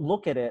I don't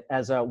look at it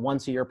as a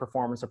once a year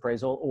performance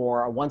appraisal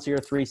or a once a year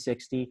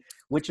 360,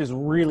 which is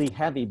really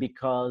heavy,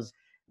 because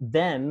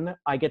then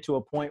I get to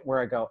a point where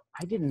I go,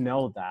 I didn't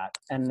know that.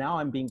 And now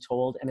I'm being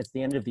told, and it's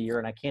the end of the year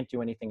and I can't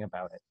do anything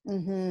about it.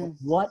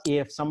 What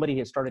if somebody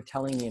had started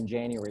telling me in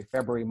January,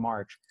 February,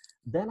 March,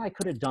 then I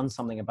could have done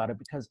something about it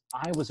because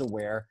I was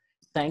aware,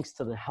 thanks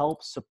to the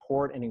help,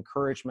 support, and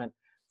encouragement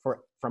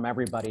from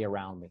everybody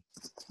around me.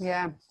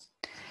 Yeah.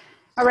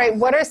 All right.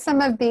 What are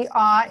some of the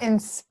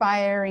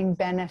awe-inspiring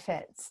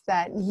benefits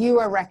that you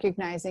are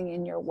recognizing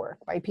in your work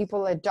by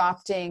people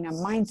adopting a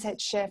mindset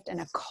shift and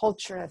a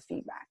culture of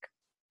feedback?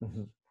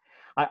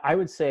 I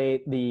would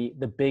say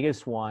the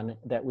biggest one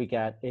that we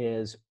get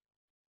is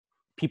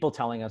people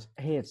telling us,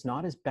 hey, it's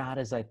not as bad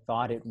as I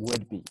thought it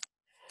would be.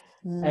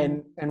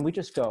 And we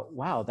just go,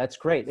 wow, that's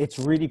great. It's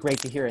really great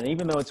to hear. And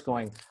even though it's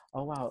going,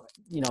 oh, wow,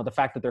 the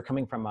fact that they're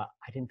coming from I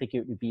didn't think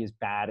it would be as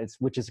bad,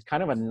 which is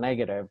kind of a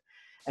negative,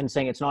 and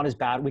saying it's not as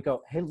bad, we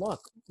go, hey,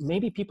 look,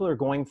 maybe people are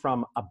going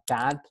from a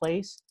bad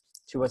place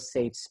to a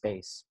safe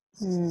space.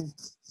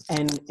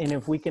 And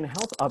if we can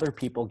help other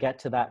people get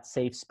to that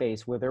safe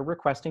space where they're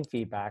requesting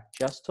feedback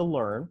just to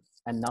learn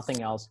and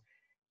nothing else,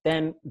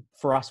 then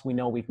for us, we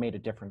know we've made a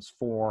difference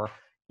for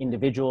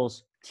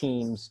individuals,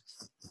 teams,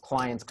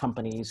 clients,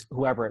 companies,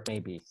 whoever it may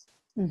be.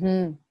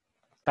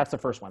 That's the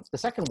first one. The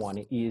second one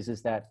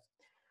is that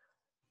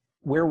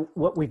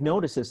what we've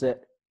noticed is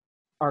that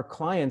our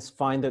clients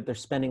find that they're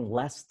spending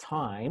less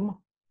time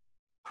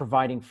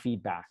providing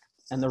feedback.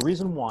 And the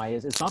reason why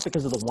is it's not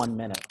because of the 1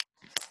 minute.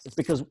 It's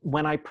because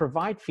when I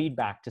provide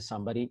feedback to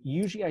somebody,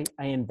 usually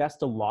I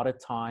invest a lot of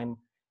time,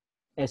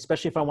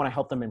 especially if I want to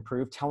help them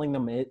improve, telling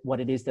them what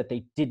it is that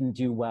they didn't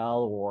do well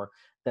or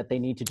that they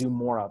need to do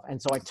more of.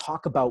 And so I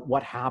talk about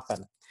what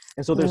happened.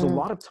 And so there's a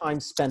lot of time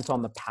spent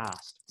on the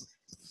past.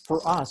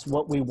 For us,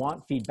 what we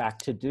want feedback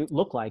to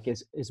look like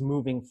is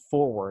moving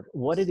forward,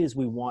 what it is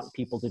we want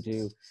people to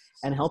do,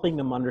 and helping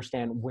them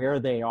understand where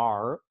they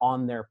are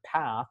on their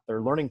path,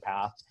 their learning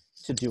path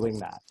to doing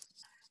that.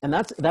 And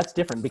that's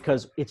different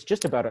because it's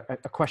just about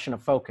a question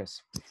of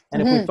focus.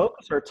 And if we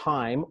focus our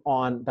time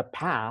on the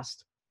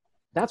past,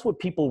 that's what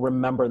people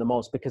remember the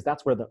most, because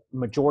that's where the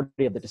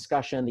majority of the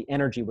discussion, the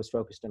energy was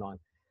focused in on.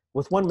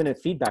 With 1 minute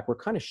feedback, we're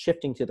kind of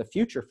shifting to the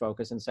future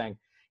focus and saying,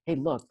 hey,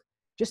 look,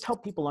 just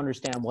help people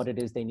understand what it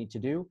is they need to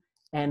do.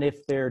 And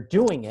if they're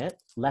doing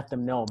it, let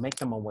them know, make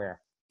them aware.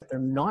 If they're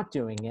not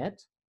doing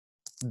it,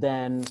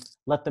 then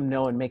let them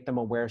know and make them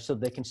aware so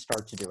they can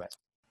start to do it.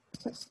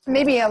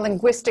 Maybe a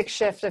linguistic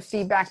shift of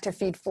feedback to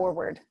feed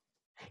forward.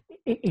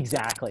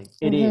 Exactly.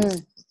 It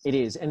is. It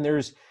is. And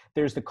there's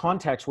the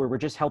context where we're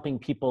just helping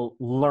people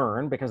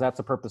learn, because that's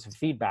the purpose of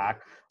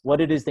feedback,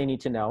 what it is they need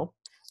to know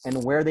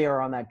and where they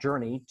are on that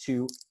journey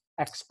to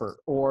expert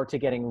or to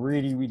getting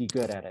really, really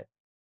good at it.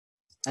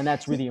 And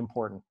that's really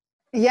important.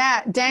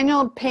 Yeah.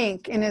 Daniel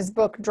Pink in his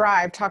book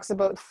Drive talks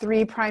about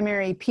 3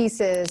 primary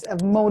pieces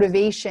of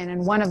motivation.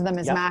 And one of them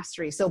is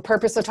mastery. So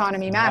purpose,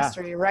 autonomy,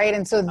 mastery, right?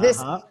 And so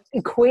this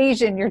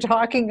equation you're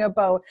talking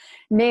about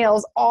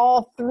nails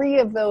all 3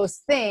 of those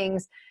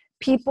things.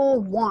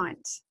 People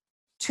want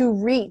to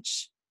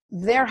reach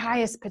their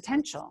highest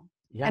potential.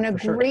 And a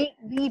great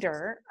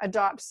leader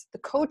adopts the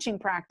coaching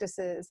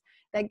practices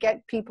that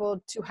get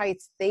people to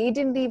heights they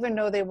didn't even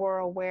know they were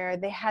aware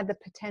they had the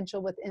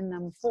potential within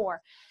them for.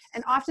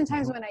 And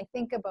oftentimes when I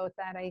think about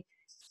that,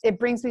 it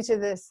brings me to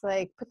this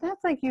like, but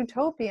that's like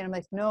utopia. And I'm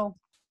like, no,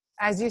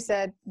 as you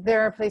said, there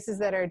are places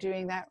that are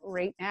doing that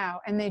right now,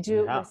 and they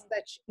do it with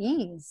such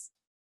ease.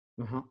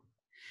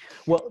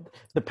 Well,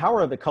 the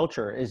power of the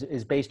culture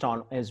is based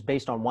on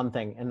one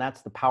thing, and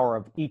that's the power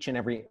of each and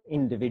every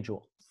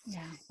individual.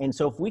 Yeah. And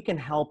so if we can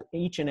help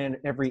each and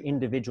every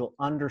individual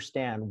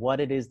understand what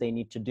it is they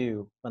need to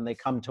do when they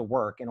come to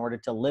work in order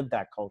to live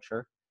that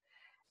culture,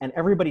 and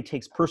everybody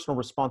takes personal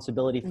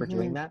responsibility for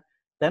doing that,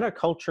 then a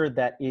culture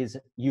that is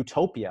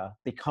utopia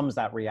becomes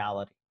that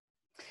reality.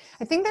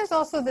 I think there's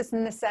also this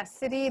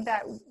necessity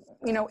that,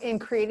 in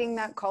creating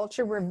that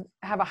culture, we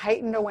have a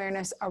heightened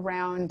awareness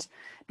around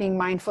being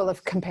mindful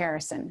of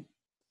comparison.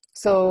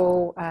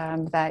 So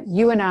that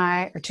you and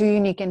I are 2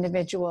 unique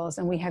individuals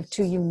and we have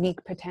 2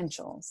 unique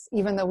potentials,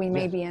 even though we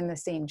may be in the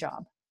same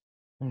job.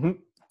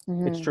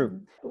 It's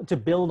true. To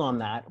build on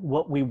that,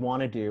 what we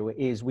want to do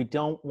is we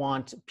don't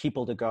want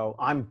people to go,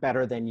 I'm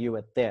better than you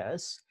at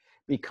this,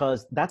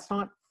 because that's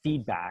not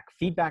feedback.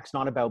 Feedback's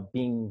not about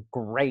being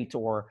great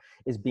or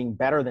is being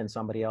better than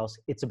somebody else.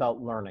 It's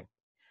about learning.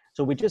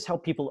 So we just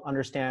help people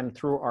understand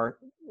through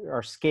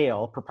our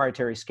scale,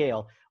 proprietary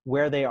scale,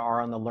 where they are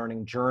on the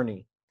learning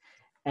journey.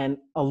 And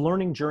a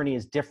learning journey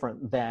is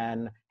different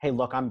than, hey,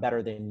 look, I'm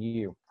better than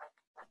you.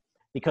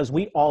 Because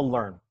we all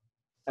learn.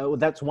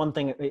 That's one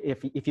thing.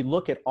 If you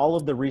look at all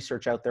of the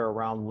research out there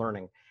around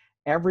learning,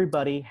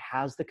 everybody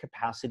has the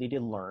capacity to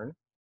learn.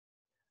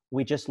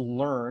 We just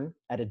learn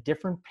at a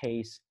different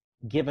pace,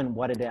 given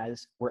what it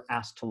is we're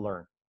asked to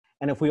learn.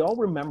 And if we all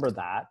remember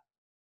that,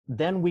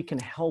 then we can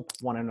help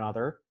one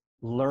another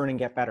learn and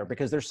get better.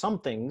 Because there's some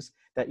things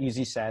that, as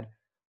you said,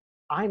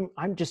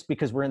 I'm just,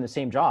 because we're in the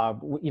same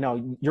job,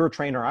 you're a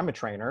trainer, I'm a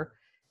trainer.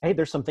 Hey,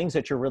 there's some things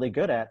that you're really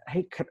good at.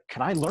 Hey,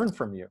 can I learn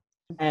from you?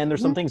 And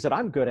there's some things that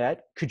I'm good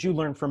at. Could you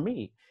learn from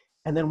me?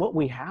 And then what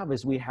we have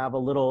is we have a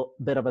little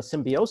bit of a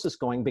symbiosis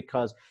going,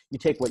 because you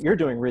take what you're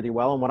doing really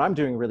well and what I'm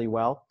doing really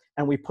well,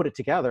 and we put it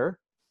together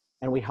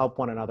and we help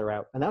one another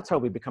out. And that's how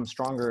we become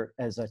stronger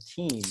as a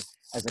team,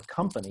 as a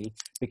company,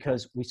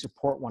 because we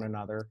support one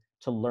another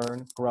to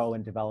learn, grow,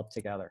 and develop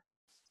together.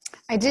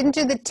 I didn't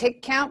do the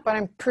tick count, but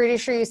I'm pretty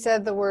sure you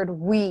said the word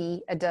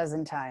we a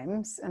dozen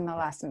times in the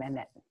last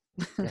minute.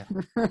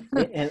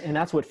 And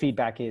that's what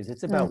feedback is.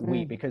 It's about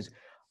we, because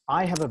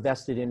I have a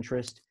vested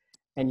interest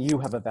and you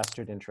have a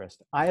vested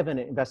interest. I have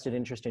an vested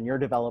interest in your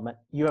development.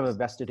 You have a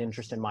vested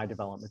interest in my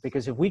development.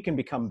 Because if we can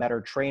become better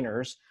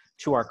trainers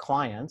to our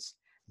clients,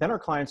 then our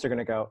clients are going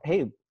to go,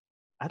 hey,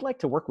 I'd like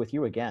to work with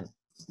you again.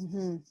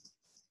 Mm-hmm.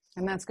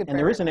 And that's good. And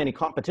there isn't any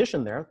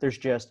competition there. There's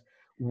just,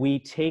 we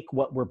take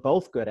what we're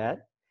both good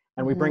at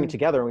and we bring it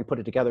together and we put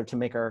it together to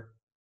make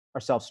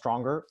ourselves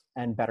stronger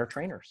and better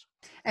trainers.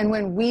 And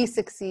when we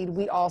succeed,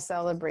 we all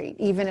celebrate,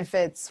 even if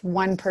it's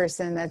one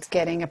person that's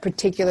getting a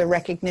particular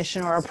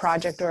recognition or a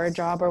project or a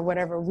job or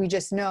whatever. We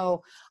just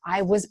know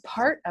I was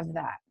part of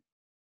that.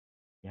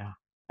 Yeah.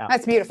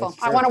 That's beautiful.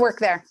 I want to work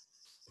there.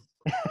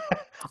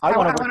 I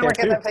want to work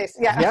at that place.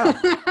 Yeah.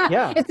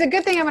 Yeah. It's a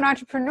good thing I'm an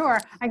entrepreneur.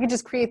 I can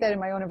just create that in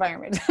my own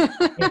environment.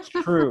 It's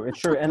true.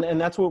 And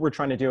that's what we're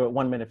trying to do at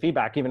 1 Minute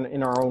Feedback, even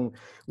in our own,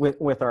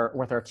 with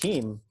our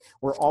team.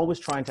 We're always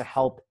trying to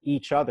help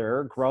each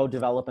other grow,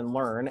 develop, and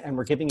learn. And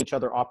we're giving each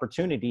other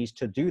opportunities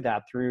to do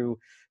that through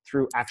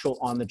actual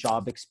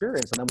on-the-job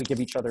experience. And then we give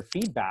each other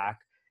feedback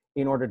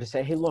in order to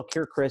say, hey, look,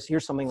 here, Chris,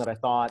 here's something that I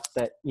thought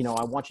that,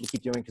 I want you to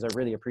keep doing because I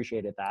really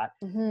appreciated that.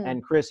 Mm-hmm.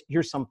 And Chris,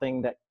 here's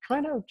something that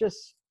kind of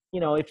just,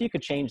 if you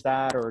could change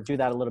that or do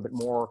that a little bit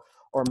more,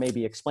 or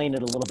maybe explain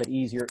it a little bit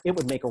easier, it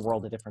would make a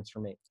world of difference for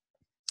me.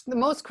 The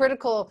most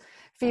critical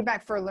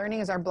feedback for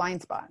learning is our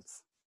blind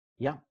spots.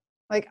 Yeah.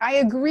 Like, I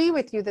agree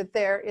with you that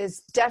there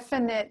is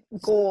definite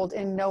gold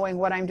in knowing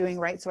what I'm doing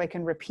right so I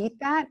can repeat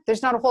that.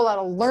 There's not a whole lot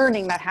of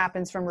learning that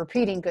happens from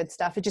repeating good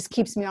stuff. It just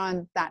keeps me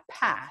on that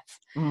path.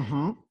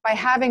 Mm-hmm. By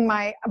having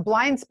my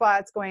blind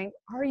spots going,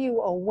 are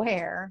you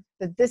aware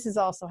that this is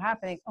also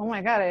happening? Oh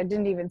my God, I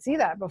didn't even see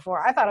that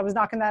before. I thought I was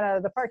knocking that out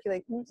of the park. You're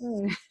like,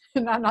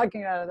 not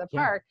knocking it out of the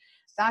park.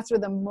 That's where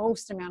the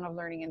most amount of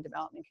learning and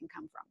development can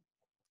come from.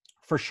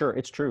 For sure,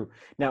 it's true.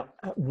 Now,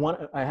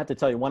 I have to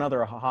tell you, one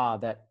other aha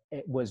that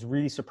it was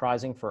really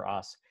surprising for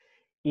us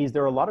is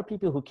there are a lot of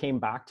people who came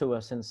back to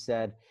us and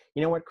said,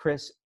 you know what,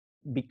 Chris,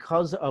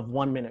 because of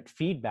 1 Minute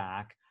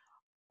Feedback,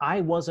 I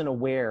wasn't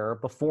aware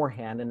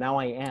beforehand, and now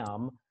I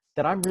am,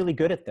 that I'm really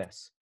good at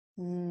this.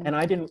 And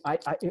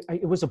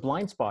it was a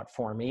blind spot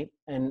for me,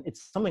 and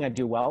it's something I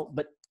do well,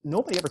 but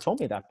nobody ever told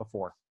me that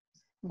before.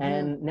 Mm-hmm.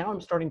 And now I'm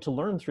starting to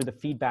learn through the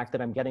feedback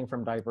that I'm getting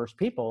from diverse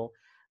people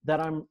that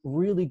I'm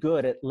really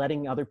good at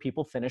letting other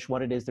people finish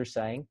what it is they're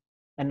saying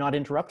and not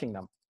interrupting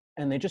them.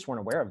 And they just weren't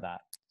aware of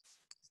that.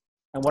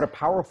 And what a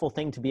powerful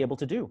thing to be able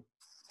to do.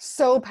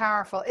 So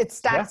powerful. It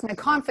stacks my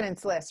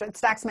confidence list, or it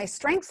stacks my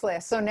strengths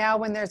list. So now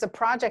when there's a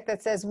project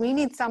that says we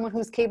need someone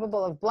who's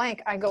capable of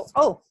blank, I go,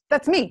 oh,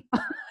 that's me.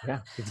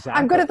 Yeah, exactly.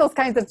 I'm good at those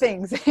kinds of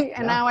things.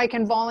 And now I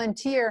can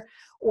volunteer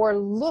or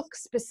look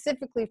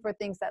specifically for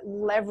things that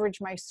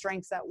leverage my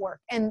strengths at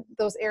work. And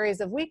those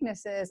areas of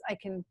weaknesses, I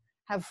can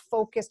have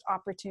focused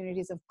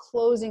opportunities of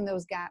closing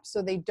those gaps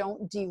so they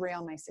don't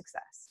derail my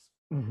success.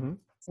 Mm-hmm.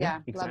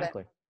 Yeah, exactly. Love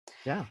it.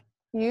 Yeah.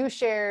 You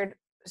shared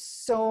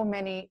so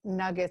many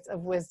nuggets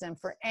of wisdom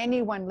for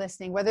anyone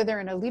listening, whether they're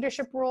in a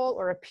leadership role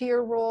or a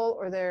peer role,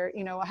 or they're,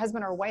 a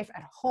husband or wife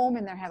at home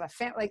and they have a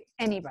family, like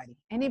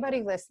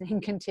anybody listening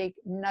can take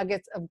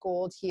nuggets of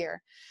gold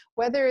here,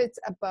 whether it's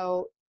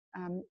about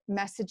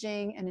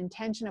messaging and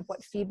intention of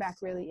what feedback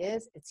really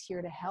is. It's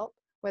here to help.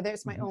 Whether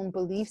it's my own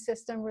belief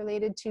system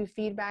related to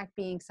feedback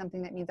being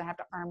something that means I have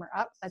to armor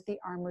up, let the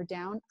armor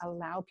down,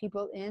 allow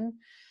people in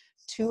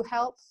to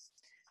help.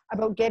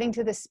 About getting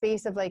to the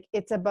space of like,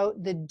 it's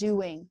about the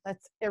doing.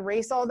 Let's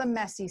erase all the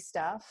messy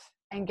stuff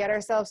and get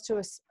ourselves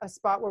to a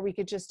spot where we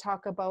could just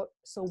talk about,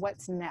 so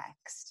what's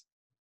next?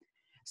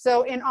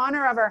 So in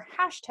honor of our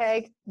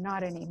hashtag,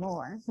 not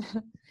anymore,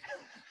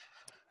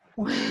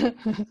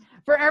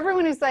 for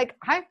everyone who's like,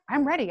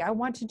 I'm ready, I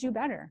want to do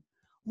better.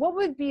 What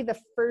would be the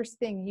first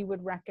thing you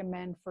would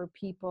recommend for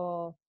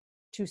people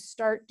to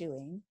start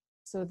doing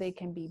so they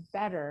can be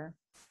better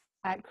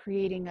at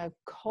creating a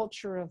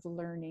culture of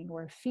learning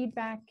where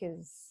feedback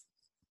is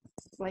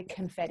like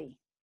confetti?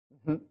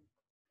 Mm-hmm.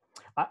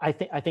 I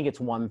think it's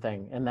one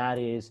thing, and that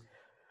is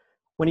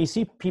when you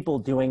see people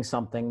doing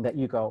something that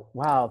you go,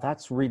 wow,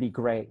 that's really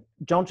great.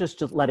 Don't just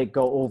let it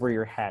go over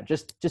your head.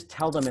 Just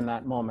tell them in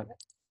that moment,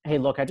 hey,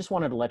 look, I just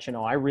wanted to let you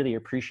know I really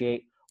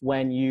appreciate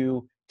when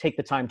you take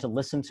the time to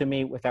listen to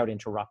me without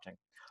interrupting.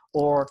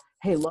 Or,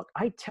 hey, look,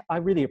 I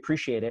really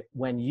appreciate it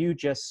when you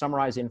just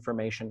summarize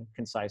information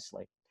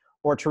concisely.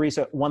 Or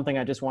Teresa, one thing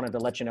I just wanted to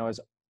let you know is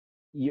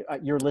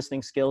your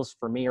listening skills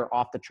for me are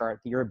off the chart.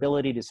 Your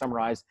ability to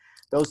summarize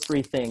those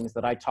 3 things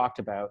that I talked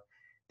about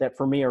that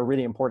for me are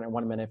really important in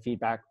 1 Minute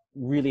Feedback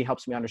really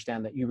helps me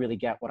understand that you really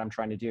get what I'm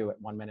trying to do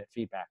at 1 Minute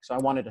Feedback. So I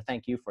wanted to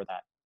thank you for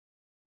that.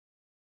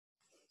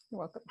 You're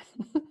welcome.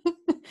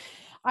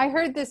 I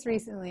heard this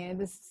recently, and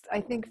this, I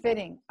think,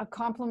 fitting. A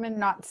compliment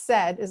not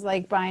said is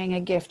like buying a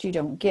gift you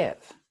don't give.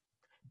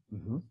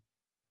 Mm-hmm.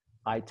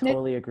 I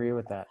totally agree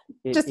with that.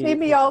 Just made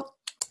me all...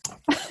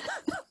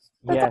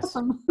 Yes.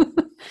 Awesome.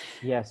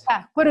 Yes.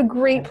 Yeah, what a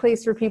great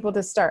place for people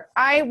to start.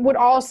 I would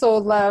also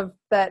love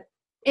that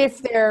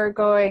if they're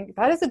going,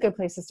 that is a good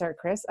place to start,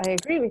 Chris. I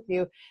agree with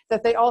you,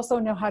 that they also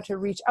know how to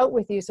reach out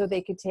with you so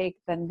they could take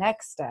the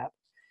next step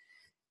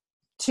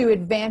to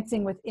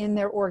advancing within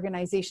their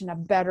organization a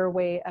better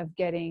way of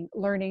getting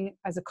learning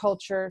as a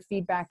culture,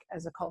 feedback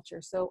as a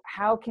culture. So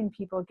how can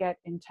people get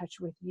in touch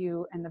with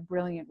you and the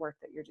brilliant work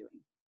that you're doing?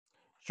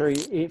 Sure.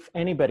 If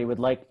anybody would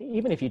like,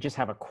 even if you just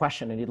have a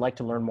question and you'd like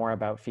to learn more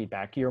about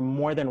feedback, you're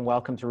more than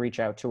welcome to reach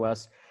out to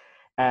us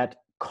at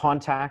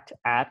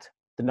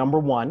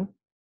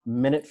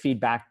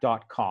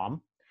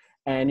contact@minutefeedback.com.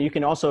 And you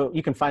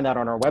can find that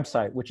on our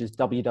website, which is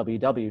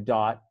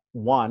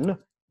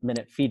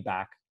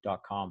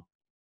www.1minutefeedback.com.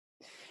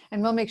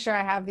 And we'll make sure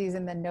I have these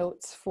in the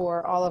notes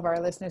for all of our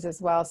listeners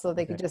as well, so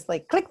they could just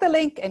like click the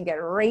link and get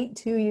right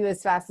to you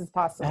as fast as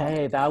possible.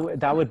 Hey,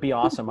 that would be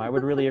awesome. I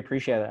would really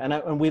appreciate it.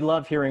 And we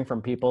love hearing from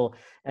people.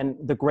 And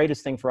the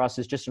greatest thing for us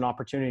is just an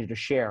opportunity to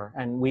share.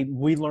 And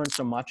we learn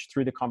so much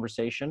through the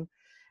conversation,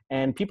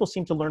 and people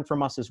seem to learn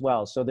from us as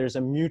well. So there's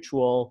a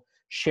mutual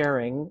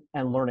sharing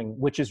and learning,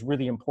 which is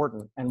really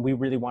important. And we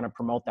really want to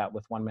promote that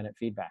with 1 Minute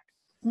Feedback.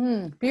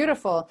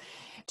 Beautiful.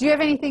 Do you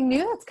have anything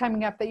new that's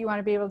coming up that you want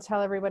to be able to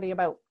tell everybody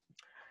about?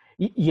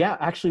 Yeah,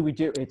 actually we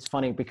do. It's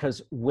funny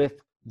because with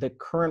the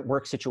current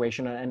work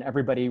situation and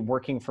everybody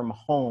working from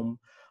home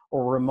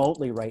or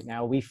remotely right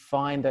now, we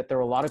find that there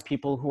are a lot of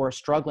people who are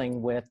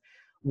struggling with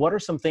what are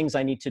some things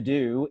I need to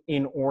do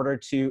in order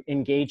to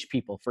engage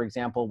people, for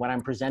example, when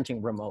I'm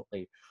presenting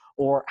remotely,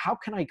 or how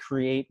can I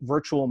create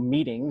virtual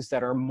meetings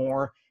that are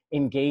more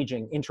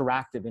engaging,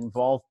 interactive,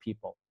 involve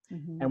people.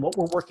 And what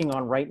we're working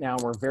on right now,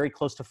 we're very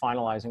close to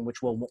finalizing,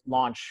 which will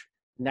launch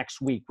next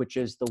week, which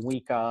is the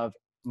week of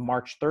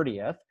March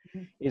 30th,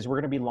 is we're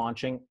going to be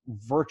launching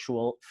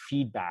virtual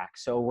feedback.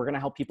 So we're going to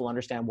help people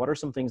understand what are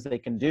some things that they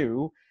can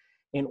do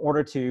in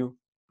order to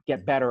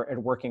get better at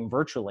working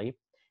virtually.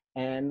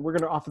 And we're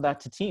going to offer that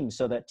to teams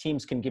so that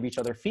teams can give each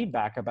other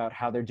feedback about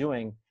how they're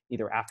doing,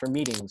 either after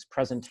meetings,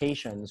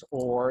 presentations,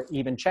 or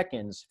even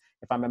check-ins.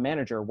 If I'm a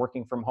manager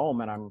working from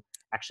home and I'm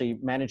actually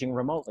managing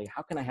remotely,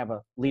 how can I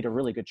lead a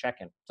really good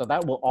check-in? So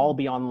that will all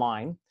be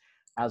online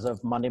as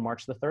of Monday,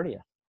 March the 30th.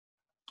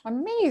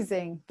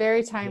 Amazing.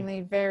 Very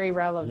timely, very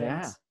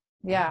relevant.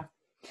 Yeah.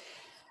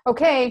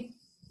 Okay.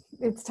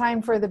 It's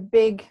time for the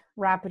big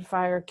rapid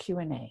fire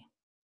Q&A.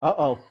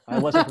 Uh-oh, I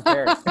wasn't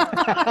prepared.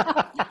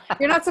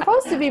 You're not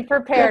supposed to be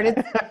prepared.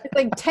 It's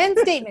like 10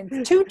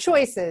 statements, 2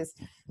 choices.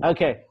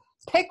 Okay.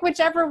 Pick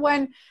whichever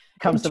one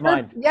comes to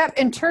mind. Yep.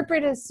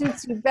 Interpret as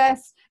suits you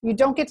best. You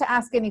don't get to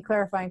ask any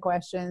clarifying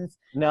questions.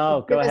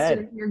 No, go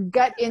ahead. Your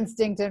gut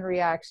instinct and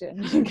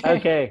reaction.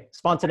 Okay.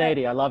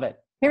 Spontaneity. I love it.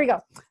 Here we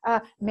go.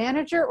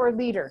 Manager or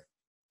leader?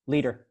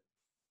 Leader.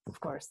 Of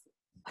course.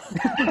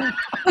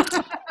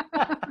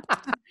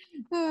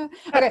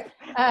 Okay.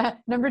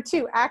 Number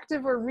 2,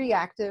 active or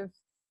reactive?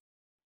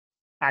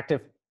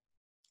 Active.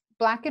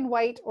 Black and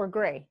white or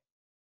gray?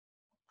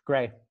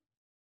 Gray.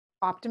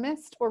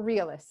 Optimist or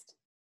realist?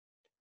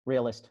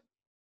 Realist.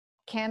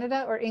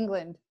 Canada or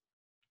England?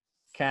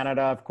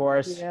 Canada, of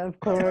course. Yeah, of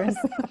course.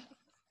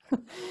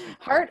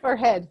 Heart or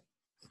head?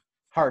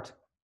 Heart.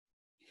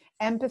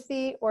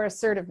 Empathy or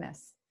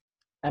assertiveness?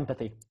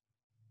 Empathy.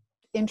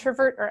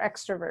 Introvert or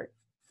extrovert?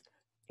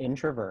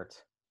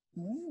 Introvert.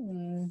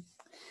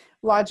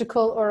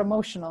 Logical or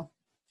emotional?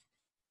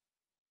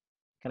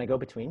 Can I go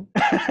between?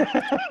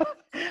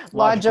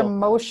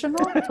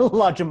 Log-emotional?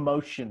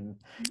 Log-emotion.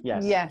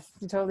 Yes. Yes,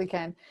 you totally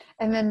can.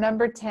 And then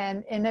number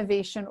 10,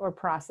 innovation or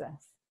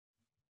process?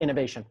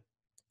 Innovation.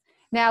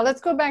 Now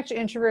let's go back to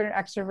introvert and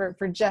extrovert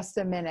for just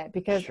a minute,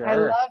 because Sure. I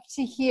love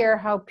to hear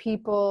how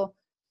people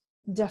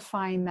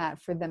define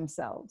that for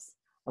themselves.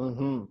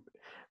 Well,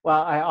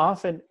 I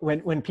often,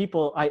 when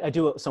people, I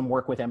do some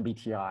work with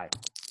MBTI,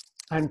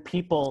 and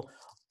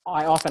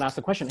I often ask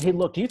the question, hey,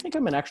 look, do you think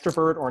I'm an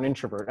extrovert or an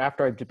introvert?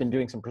 After I've been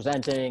doing some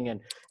presenting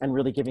and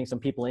really giving some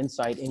people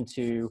insight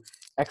into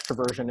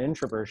extroversion and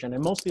introversion.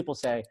 And most people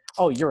say,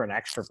 oh, you're an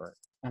extrovert.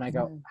 And I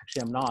go,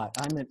 actually, I'm not.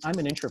 I'm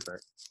an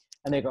introvert.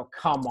 And they go,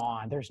 come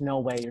on, there's no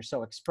way, you're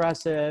so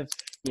expressive.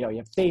 You know, you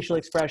have facial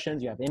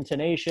expressions, you have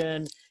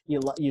intonation,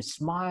 you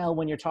smile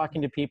when you're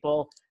talking to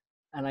people.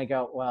 And I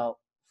go, well,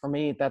 for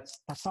me, that's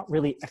not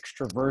really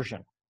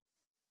extroversion.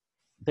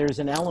 There's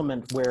an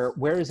element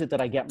where is it that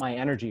I get my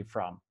energy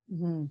from?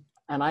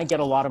 And I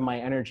get a lot of my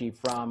energy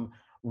from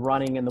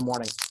running in the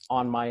morning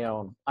on my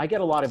own. I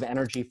get a lot of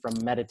energy from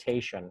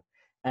meditation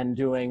and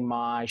doing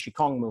my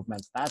Qigong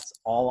movements. That's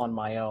all on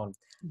my own.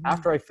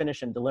 After I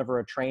finish and deliver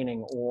a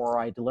training, or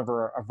I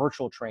deliver a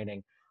virtual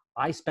training,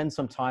 I spend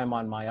some time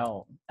on my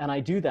own. And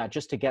I do that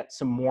just to get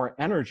some more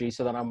energy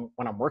so that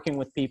when I'm working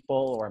with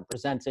people or I'm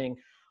presenting,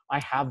 I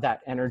have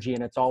that energy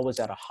and it's always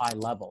at a high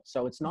level.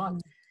 So it's not,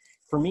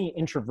 for me,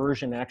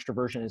 introversion and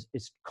extroversion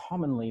is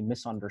commonly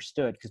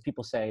misunderstood, because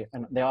people say,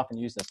 and they often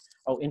use this,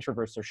 oh,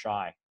 introverts are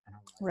shy. And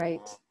I'm like,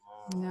 Right.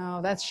 No,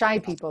 that's shy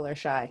people are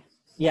shy.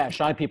 Yeah,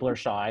 shy people are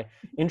shy.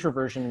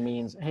 Introversion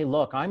means, hey,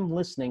 look, I'm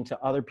listening to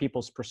other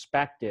people's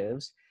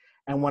perspectives.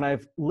 And when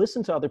I've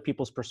listened to other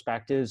people's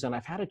perspectives and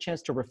I've had a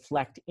chance to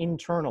reflect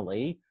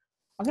internally,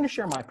 I'm going to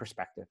share my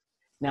perspective.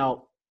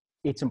 Now,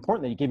 it's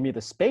important that you give me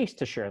the space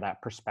to share that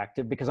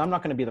perspective, because I'm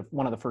not going to be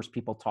one of the first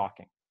people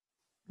talking.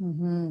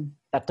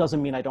 That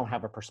doesn't mean I don't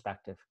have a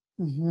perspective.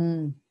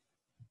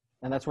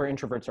 And that's where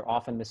introverts are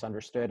often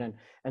misunderstood.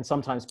 And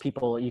sometimes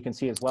people, you can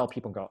see as well,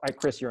 people go,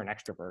 Chris, you're an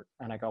extrovert.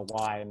 And I go,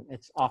 why? And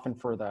it's often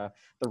for the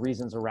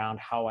reasons around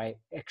how I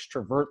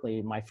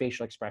extrovertly, my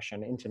facial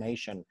expression,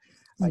 intonation,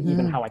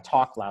 even how I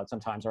talk loud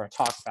sometimes, or I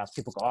talk fast.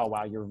 People go, oh,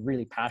 wow, you're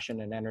really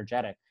passionate and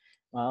energetic.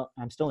 Well,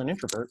 I'm still an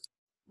introvert.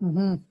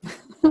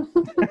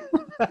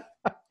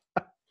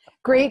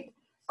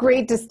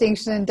 Great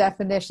distinction and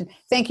definition.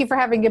 Thank you for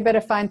having a bit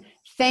of fun.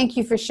 Thank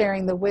you for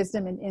sharing the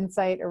wisdom and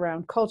insight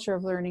around culture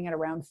of learning and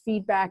around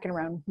feedback and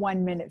around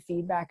 1-minute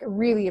feedback. I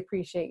really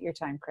appreciate your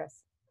time,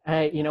 Chris.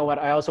 Hey, you know what?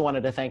 I also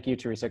wanted to thank you,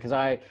 Teresa,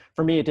 because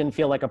for me, it didn't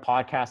feel like a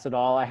podcast at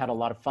all. I had a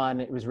lot of fun.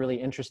 It was really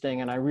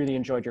interesting, and I really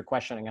enjoyed your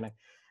questioning.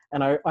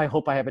 And I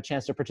hope I have a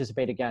chance to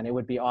participate again. It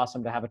would be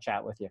awesome to have a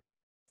chat with you.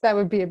 That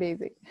would be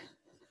amazing.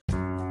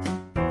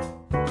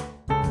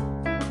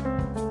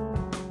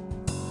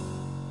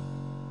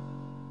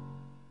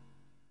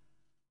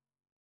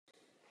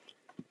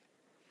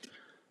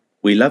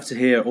 We love to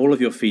hear all of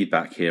your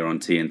feedback here on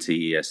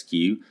TNT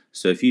ESQ.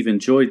 So if you've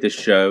enjoyed this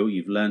show,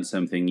 you've learned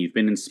something, you've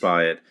been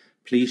inspired,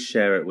 please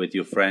share it with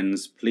your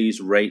friends. Please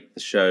rate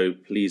the show.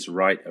 Please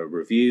write a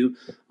review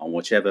on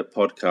whichever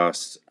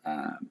podcast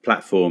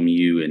platform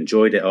you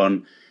enjoyed it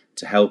on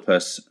to help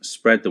us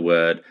spread the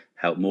word,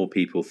 help more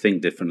people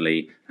think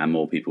differently, and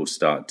more people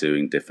start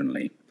doing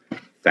differently.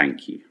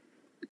 Thank you.